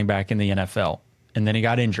 5 running back in the NFL. And then he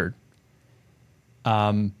got injured.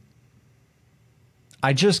 I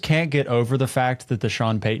just can't get over the fact that the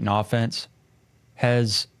Sean Payton offense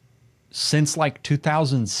has, since like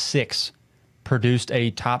 2006, produced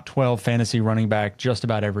a top 12 fantasy running back just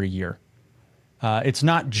about every year. It's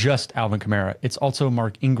not just Alvin Kamara. It's also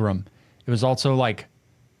Mark Ingram. It was also like,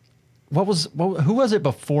 who was it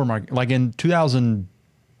before Mark? Like in 2000,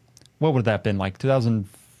 what would that have been? Like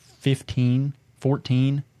 2015,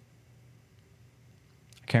 14?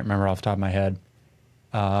 I can't remember off the top of my head.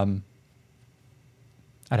 I'd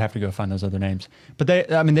have to go find those other names. But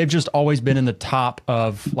they've just always been in the top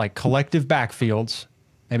of like collective backfields.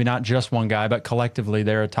 Maybe not just one guy, but collectively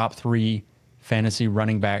they're a top 3 fantasy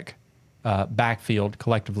running back backfield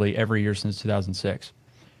collectively every year since 2006.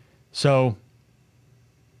 So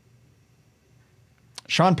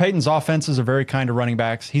Sean Payton's offenses are very kind to running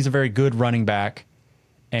backs. He's a very good running back,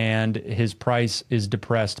 and his price is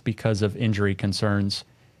depressed because of injury concerns.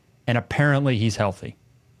 And apparently he's healthy.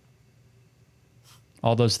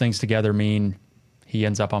 All those things together mean he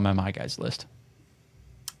ends up on my guys list.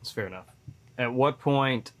 That's fair enough. At what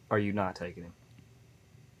point are you not taking him?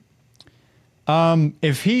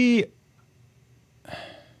 If he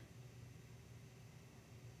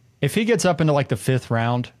gets up into like the 5th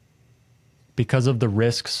round, because of the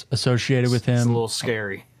risks associated with him, It's a little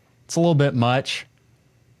scary. it's a little bit much.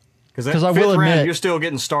 Because I I will will admit- you're still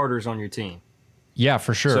getting starters on your team. Yeah,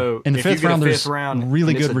 for sure. So In the if you 5th get a round, there's 5th round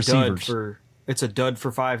really and it's good a dud receivers. it's a dud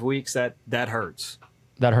for 5 weeks. That hurts.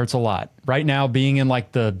 That hurts a lot. Right now, being in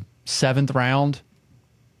like the 7th round,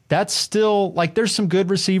 that's still like there's some good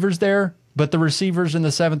receivers there, but the receivers in the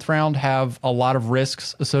 7th round have a lot of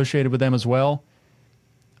risks associated with them as well.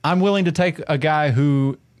 I'm willing to take a guy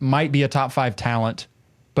who might be a top 5 talent,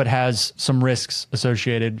 but has some risks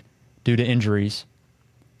associated due to injuries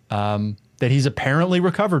that he's apparently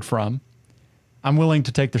recovered from. I'm willing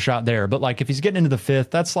to take the shot there. But like if he's getting into the 5th,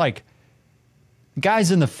 that's like guys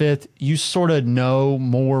in the 5th, you sort of know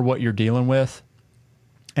more what you're dealing with.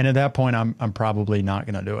 And at that point, I'm probably not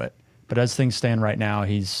going to do it. But as things stand right now,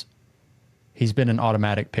 he's been an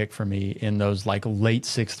automatic pick for me in those like late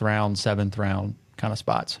 6th round, 7th round kind of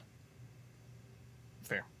spots.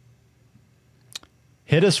 Fair.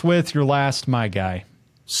 Hit us with your last my guy.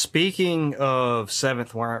 Speaking of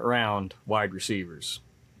seventh round wide receivers,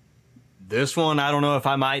 this one I don't know if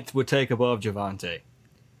I would take above Javonte.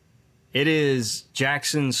 It is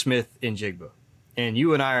Jackson Smith-Njigba. And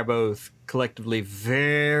you and I are both collectively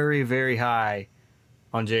very, very high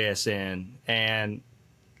on JSN. And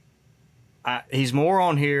he's more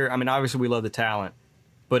on here. I mean, obviously we love the talent.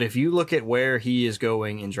 But if you look at where he is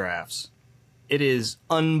going in drafts, it is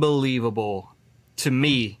unbelievable to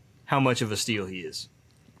me how much of a steal he is.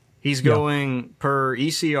 He's going per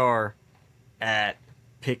ECR at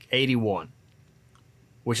pick 81,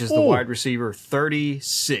 which is the wide receiver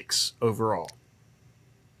 36 overall.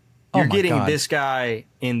 You're getting this guy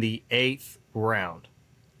in the 8th round.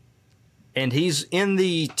 And he's in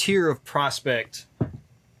the tier of prospect. I'm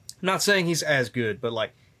not saying he's as good, but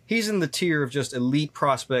like he's in the tier of just elite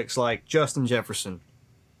prospects like Justin Jefferson,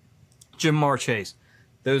 Jamar Chase,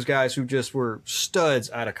 those guys who just were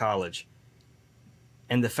studs out of college.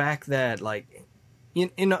 And the fact that, like, you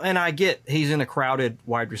know, and I get he's in a crowded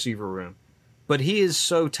wide receiver room, but he is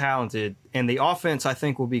so talented, and the offense I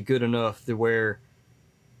think will be good enough to where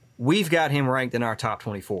we've got him ranked in our top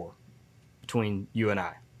 24 between you and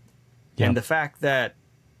I. Yeah. And the fact that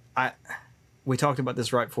we talked about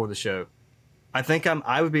this right before the show, I think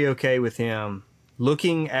I would be okay with him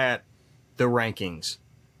looking at the rankings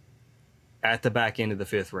at the back end of the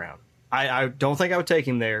 5th round. I don't think I would take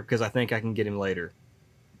him there because I think I can get him later.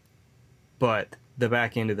 But the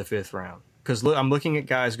back end of the 5th round. Because I'm looking at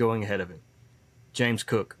guys going ahead of him. James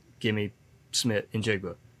Cook, Gimme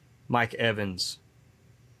Smith-Njigba, Mike Evans,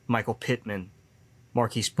 Michael Pittman,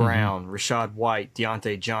 Marquise Brown, Rashad White,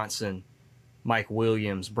 Deontay Johnson, Mike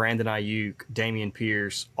Williams, Brandon Ayuk, Dameon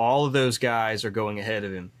Pierce. All of those guys are going ahead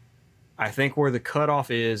of him. I think where the cutoff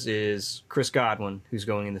is Chris Godwin, who's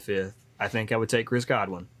going in the 5th. I think I would take Chris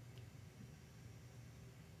Godwin.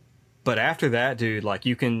 But after that, dude, like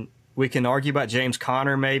we can argue about James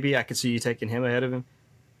Conner maybe. I could see you taking him ahead of him.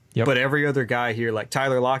 Yep. But every other guy here, like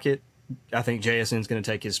Tyler Lockett, I think JSN's going to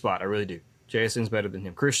take his spot. I really do. JSN's better than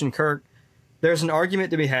him. Christian Kirk, there's an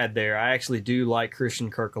argument to be had there. I actually do like Christian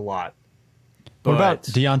Kirk a lot. What about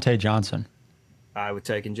Deontay Johnson? I would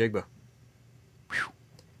take Njigba.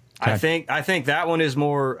 Okay. I think that one is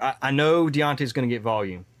more. I know Deontay's going to get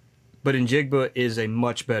volume, but Njigba is a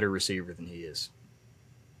much better receiver than he is.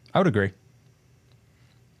 I would agree.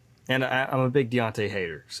 And I'm a big Deontay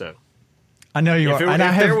hater, so I know you are.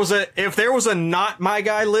 If there was a not my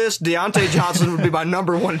guy list, Deontay Johnson would be my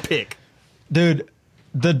number 1 pick. Dude,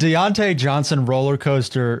 the Deontay Johnson roller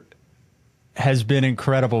coaster has been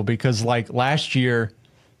incredible because, like, last year,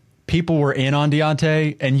 people were in on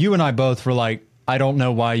Deontay, and you and I both were like, I don't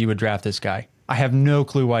know why you would draft this guy. I have no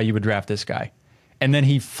clue why you would draft this guy. And then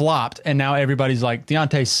he flopped, and now everybody's like,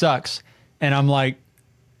 Deontay sucks. And I'm like,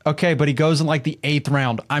 okay, but he goes in like the 8th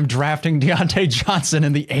round. I'm drafting Deontay Johnson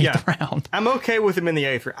in the 8th round. I'm okay with him in the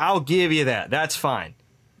 8th round. I'll give you that. That's fine.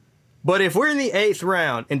 But if we're in the 8th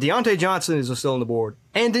round and Deontay Johnson is still on the board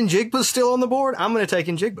and Njigba's still on the board, I'm going to take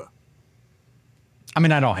Njigba. I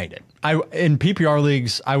mean, I don't hate it. In PPR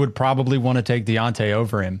leagues, I would probably want to take Deontay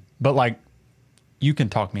over him. But, like, you can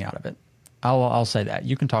talk me out of it. I'll say that.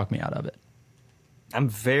 You can talk me out of it. I'm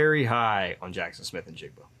very high on Jackson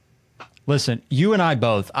Smith-Njigba. Listen, you and I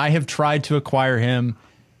both, I have tried to acquire him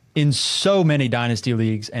in so many dynasty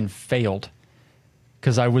leagues and failed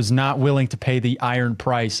because I was not willing to pay the iron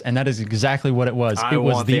price, and that is exactly what it was. It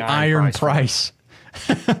was the iron price.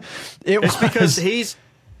 It's because he's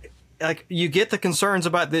like, you get the concerns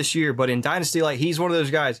about this year, but in dynasty, like, he's one of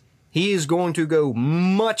those guys. He is going to go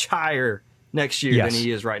much higher next year than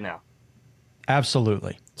he is right now.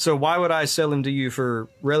 Absolutely. So why would I sell him to you for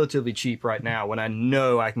relatively cheap right now when I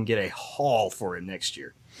know I can get a haul for him next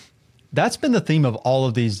year? That's been the theme of all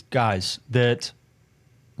of these guys, that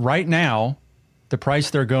right now the price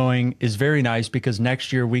they're going is very nice because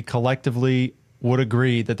next year we collectively would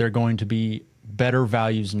agree that they're going to be better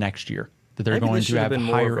values next year, that they're going to have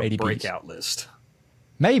higher ADPs. Breakout list.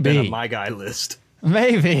 Maybe. Than a my guy list.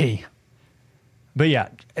 Maybe. But yeah,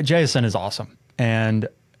 JSN is awesome. And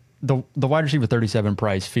the wide receiver 37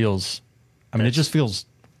 price feels, I mean, it just feels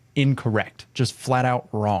incorrect, just flat out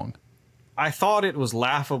wrong. I thought it was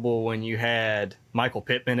laughable when you had Michael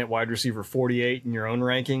Pittman at wide receiver 48 in your own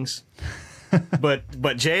rankings. but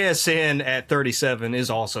JSN at 37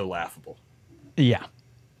 is also laughable. Yeah.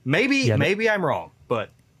 Maybe I'm wrong,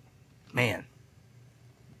 but man.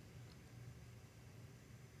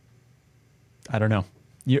 I don't know.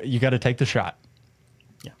 You got to take the shot.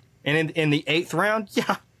 Yeah. And in the 8th round,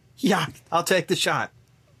 yeah, I'll take the shot.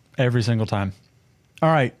 Every single time.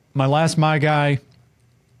 All right, my last my guy.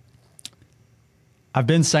 I've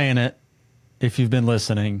been saying it, if you've been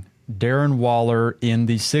listening, Darren Waller in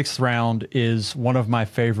the 6th round is one of my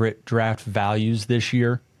favorite draft values this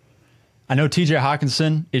year. I know TJ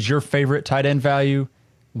Hawkinson is your favorite tight end value.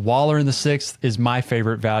 Waller in the 6th is my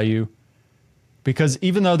favorite value because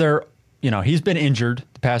even though he's been injured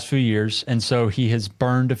the past few years, and so he has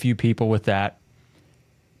burned a few people with that.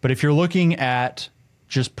 But if you're looking at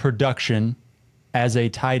just production as a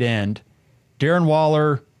tight end, Darren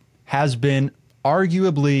Waller has been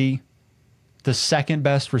arguably the second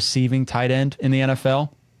best receiving tight end in the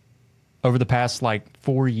NFL over the past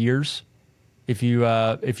 4 years. If you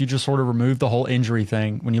just sort of remove the whole injury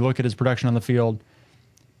thing, when you look at his production on the field,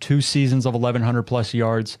 2 seasons of 1,100 plus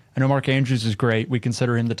yards. I know Mark Andrews is great. We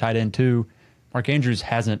consider him the tight end too. Mark Andrews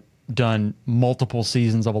hasn't done multiple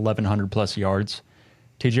seasons of 1,100 plus yards.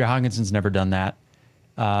 TJ Hawkinson's never done that.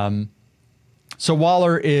 So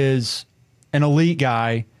Waller is an elite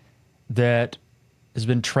guy that has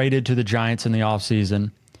been traded to the Giants in the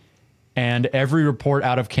offseason. And every report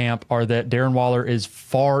out of camp are that Darren Waller is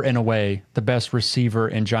far and away the best receiver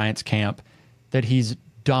in Giants camp, that he's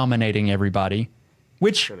dominating everybody,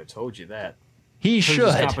 which should have told you that. He Who's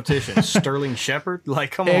should. his competition? Sterling Shepard?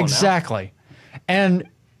 Come on. Exactly. And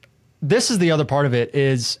this is the other part of it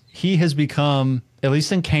is he has become, at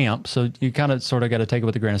least in camp, so you kind of sort of got to take it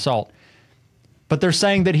with a grain of salt. But they're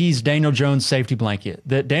saying that he's Daniel Jones' safety blanket.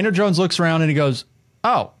 That Daniel Jones looks around and he goes,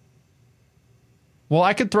 oh, well,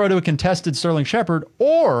 I could throw to a contested Sterling Shepard,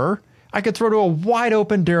 or I could throw to a wide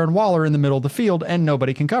open Darren Waller in the middle of the field and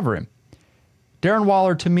nobody can cover him. Darren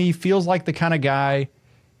Waller, to me, feels like the kind of guy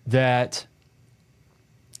that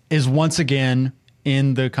is once again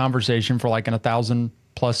in the conversation for an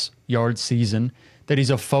 1,000+ yard season, that he's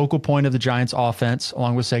a focal point of the Giants offense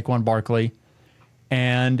along with Saquon Barkley.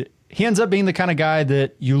 And he ends up being the kind of guy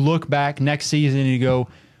that you look back next season and you go,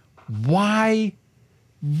 why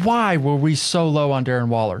were we so low on Darren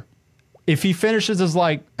Waller? If he finishes as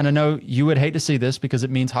and I know you would hate to see this because it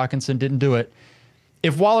means Hawkinson didn't do it.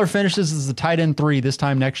 If Waller finishes as the tight end 3 this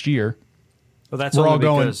time next year, well, that's only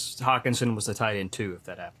because Hawkinson was the tight end 2, if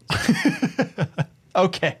that happens.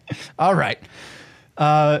 Okay. All right.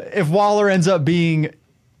 If Waller ends up being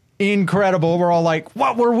incredible, we're all like,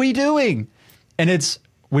 what were we doing? And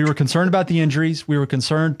we were concerned about the injuries. We were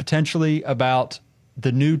concerned potentially about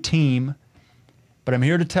the new team. But I'm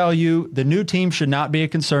here to tell you the new team should not be a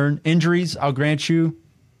concern. Injuries, I'll grant you.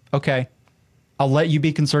 Okay. I'll let you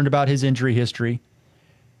be concerned about his injury history.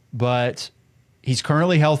 But he's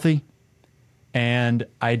currently healthy. And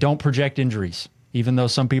I don't project injuries. Even though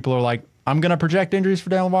some people are like, I'm going to project injuries for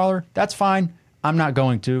Darren Waller. That's fine. I'm not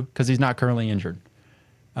going to because he's not currently injured.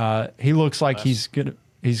 He looks like he's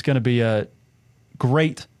gonna be a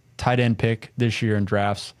great tight end pick this year in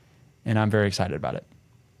drafts, and I'm very excited about it.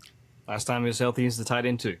 Last time he was healthy, he's the tight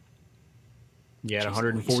end 2. He had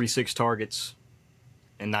 146 targets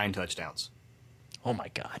and 9 touchdowns. Oh my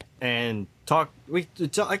God! And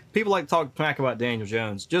people like to talk smack about Daniel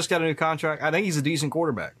Jones. Just got a new contract. I think he's a decent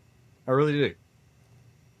quarterback. I really do.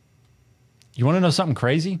 You want to know something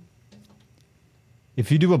crazy? If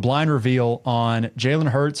you do a blind reveal on Jalen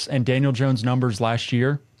Hurts and Daniel Jones' numbers last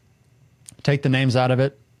year, take the names out of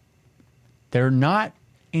it, they're not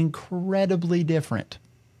incredibly different.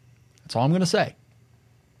 That's all I'm going to say.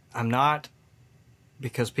 I'm not,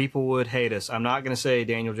 because people would hate us, I'm not going to say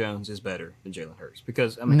Daniel Jones is better than Jalen Hurts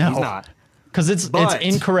because, he's not. Because it's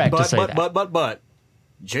incorrect to say that. But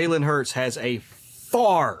Jalen Hurts has a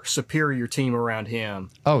far superior team around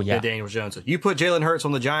him than Daniel Jones. You put Jalen Hurts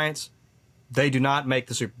on the Giants, they do not make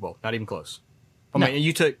the Super Bowl. Not even close.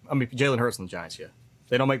 Jalen Hurts on the Giants, yeah.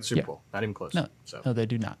 They don't make the Super Bowl. Not even close. No, they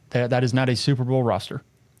do not. That is not a Super Bowl roster,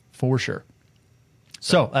 for sure.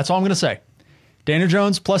 So that's all I'm going to say. Daniel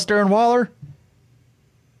Jones plus Darren Waller,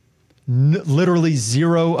 literally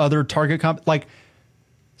zero other target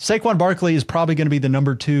Saquon Barkley is probably going to be the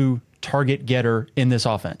number 2 target getter in this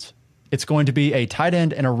offense. It's going to be a tight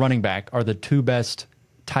end and a running back are the 2 best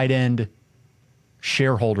tight end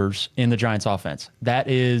shareholders in the Giants offense.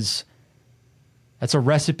 That's a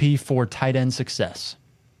recipe for tight end success.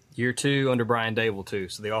 Year 2 under Brian Dable too,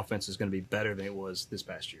 so the offense is going to be better than it was this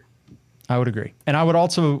past year. I would agree. And I would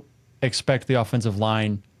also expect the offensive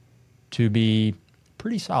line to be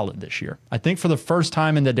pretty solid this year. I think for the first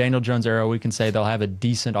time in the Daniel Jones era, we can say they'll have a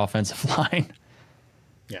decent offensive line.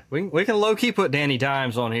 Yeah, we can low-key put Danny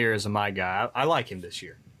Dimes on here as my guy. I like him this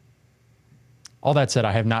year. All that said,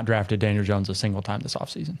 I have not drafted Daniel Jones a single time this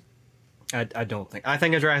offseason. I don't think. I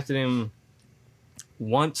think I drafted him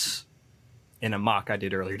once in a mock I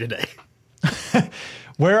did earlier today.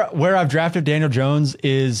 Where I've drafted Daniel Jones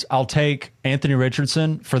is I'll take Anthony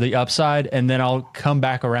Richardson for the upside, and then I'll come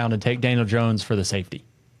back around and take Daniel Jones for the safety.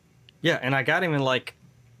 Yeah, and I got him in like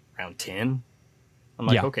round 10. I'm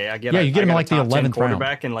like, okay, I get. Yeah, you get him in like the 11th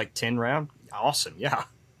quarterback in like 10 round. Awesome, yeah,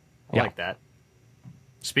 I like that.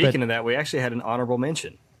 Speaking of that, we actually had an honorable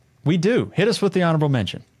mention. We do. Hit us with the honorable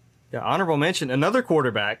mention. Yeah, honorable mention. Another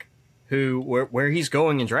quarterback who where he's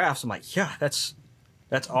going in drafts. I'm like, yeah, that's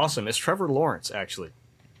awesome. It's Trevor Lawrence actually.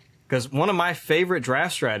 Because one of my favorite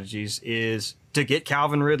draft strategies is to get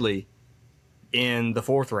Calvin Ridley in the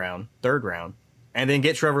 4th round, 3rd round, and then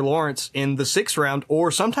get Trevor Lawrence in the 6th round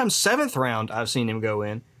or sometimes 7th round. I've seen him go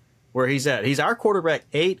in where he's at. He's our quarterback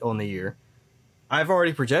 8 on the year. I've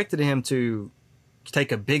already projected him to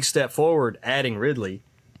take a big step forward, adding Ridley.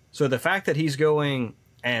 So the fact that he's going,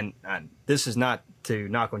 and this is not to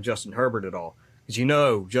knock on Justin Herbert at all,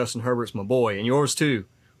 because Justin Herbert's my boy, and yours too.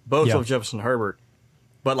 Both of Justin Herbert.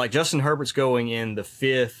 But like Justin Herbert's going in the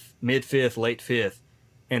 5th, mid-5th, late 5th,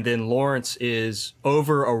 and then Lawrence is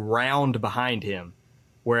over a round behind him,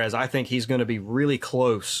 whereas I think he's going to be really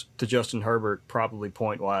close to Justin Herbert, probably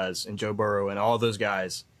point-wise, and Joe Burrow and all those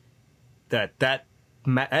guys. That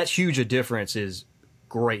huge a difference is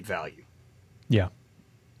great value. Yeah.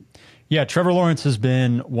 Yeah, Trevor Lawrence has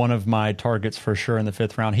been one of my targets for sure in the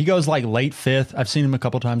 5th round. He goes like late 5th. I've seen him a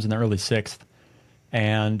couple times in the early 6th.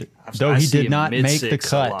 And though he did not make the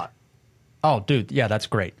cut. Oh, dude, yeah, that's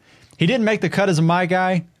great. He didn't make the cut as my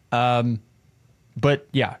guy. But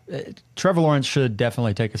yeah, Trevor Lawrence should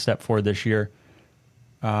definitely take a step forward this year.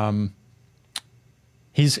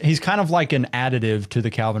 He's kind of like an additive to the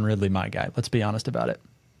Calvin Ridley my guy. Let's be honest about it.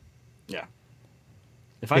 Yeah.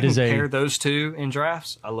 If I can pair those two in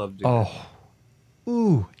drafts, I love doing that.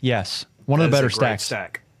 Ooh, yes. One of the better stacks.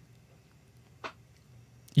 Stack.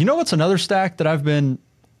 You know what's another stack that I've been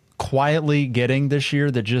quietly getting this year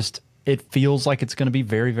that just it feels like it's going to be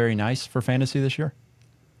very, very nice for fantasy this year?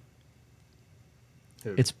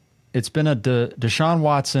 Who? It's been a Deshaun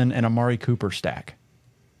Watson and Amari Cooper stack.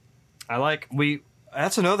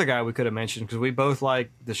 That's another guy we could have mentioned because we both like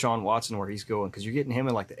Deshaun Watson where he's going because you're getting him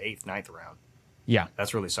in like the 8th, 9th round. Yeah.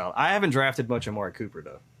 That's really solid. I haven't drafted much Amari Cooper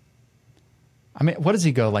though. I mean, what does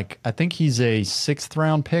he go? Like, I think he's a 6th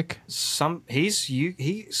round pick.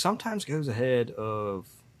 He sometimes goes ahead of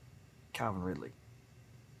Calvin Ridley.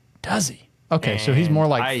 Does he? Okay, so he's more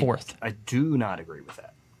like 4th. I do not agree with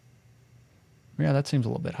that. Yeah, that seems a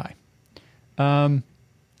little bit high.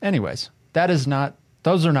 Anyways,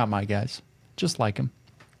 those are not my guys. Just like him.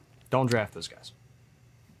 Don't draft those guys.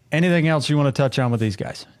 Anything else you want to touch on with these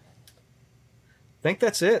guys? I think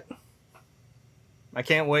that's it. I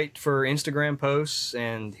can't wait for Instagram posts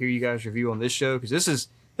and hear you guys review on this show because this is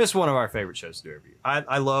one of our favorite shows to do every year.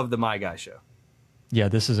 I love the My Guy show. Yeah,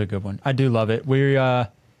 this is a good one. I do love it. We're,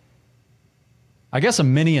 I guess a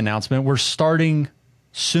mini announcement. We're starting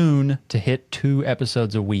soon to hit 2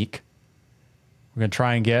 episodes a week. We're going to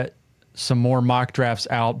try and get some more mock drafts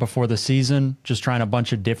out before the season, just trying a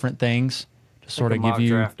bunch of different things to sort of give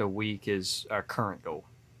you. Mock draft a week is our current goal.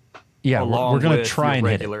 Yeah, we're going to try and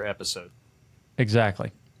hit it. Regular episode.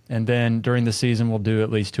 Exactly. And then during the season, we'll do at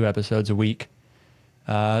least 2 episodes a week.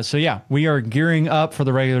 So yeah, we are gearing up for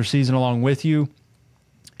the regular season along with you.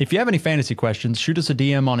 If you have any fantasy questions, shoot us a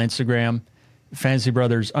DM on Instagram,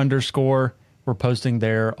 FantasyBrothers_. We're posting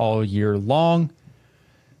there all year long.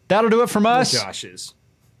 That'll do it from us. Josh is.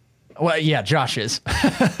 Well, yeah, Josh is.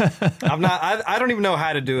 I'm not. I don't even know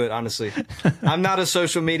how to do it, honestly. I'm not a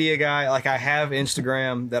social media guy. Like I have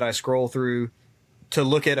Instagram that I scroll through to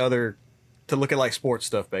look at like sports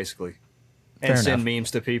stuff, basically, and send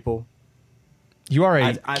memes to people. You are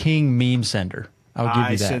a king meme sender. I'll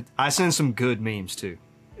give you that. I send some good memes too.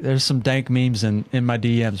 There's some dank memes in my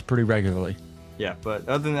DMs pretty regularly. Yeah, but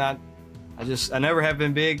other than that, I never have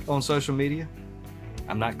been big on social media.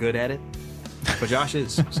 I'm not good at it, but Josh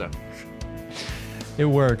is, so. It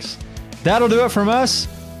works. That'll do it from us.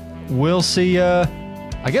 We'll see you,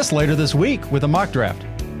 I guess, later this week with a mock draft.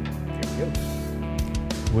 Here we go.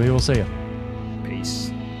 We will see you.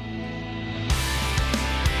 Peace.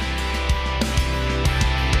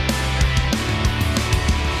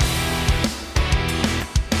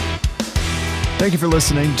 Thank you for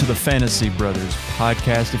listening to the Fantasy Brothers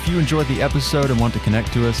podcast. If you enjoyed the episode and want to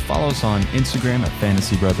connect to us, follow us on Instagram at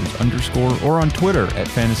FantasyBrothers_ or on Twitter at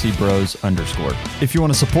FantasyBros_. If you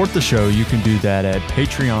want to support the show, you can do that at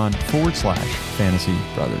Patreon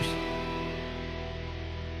 /FantasyBrothers.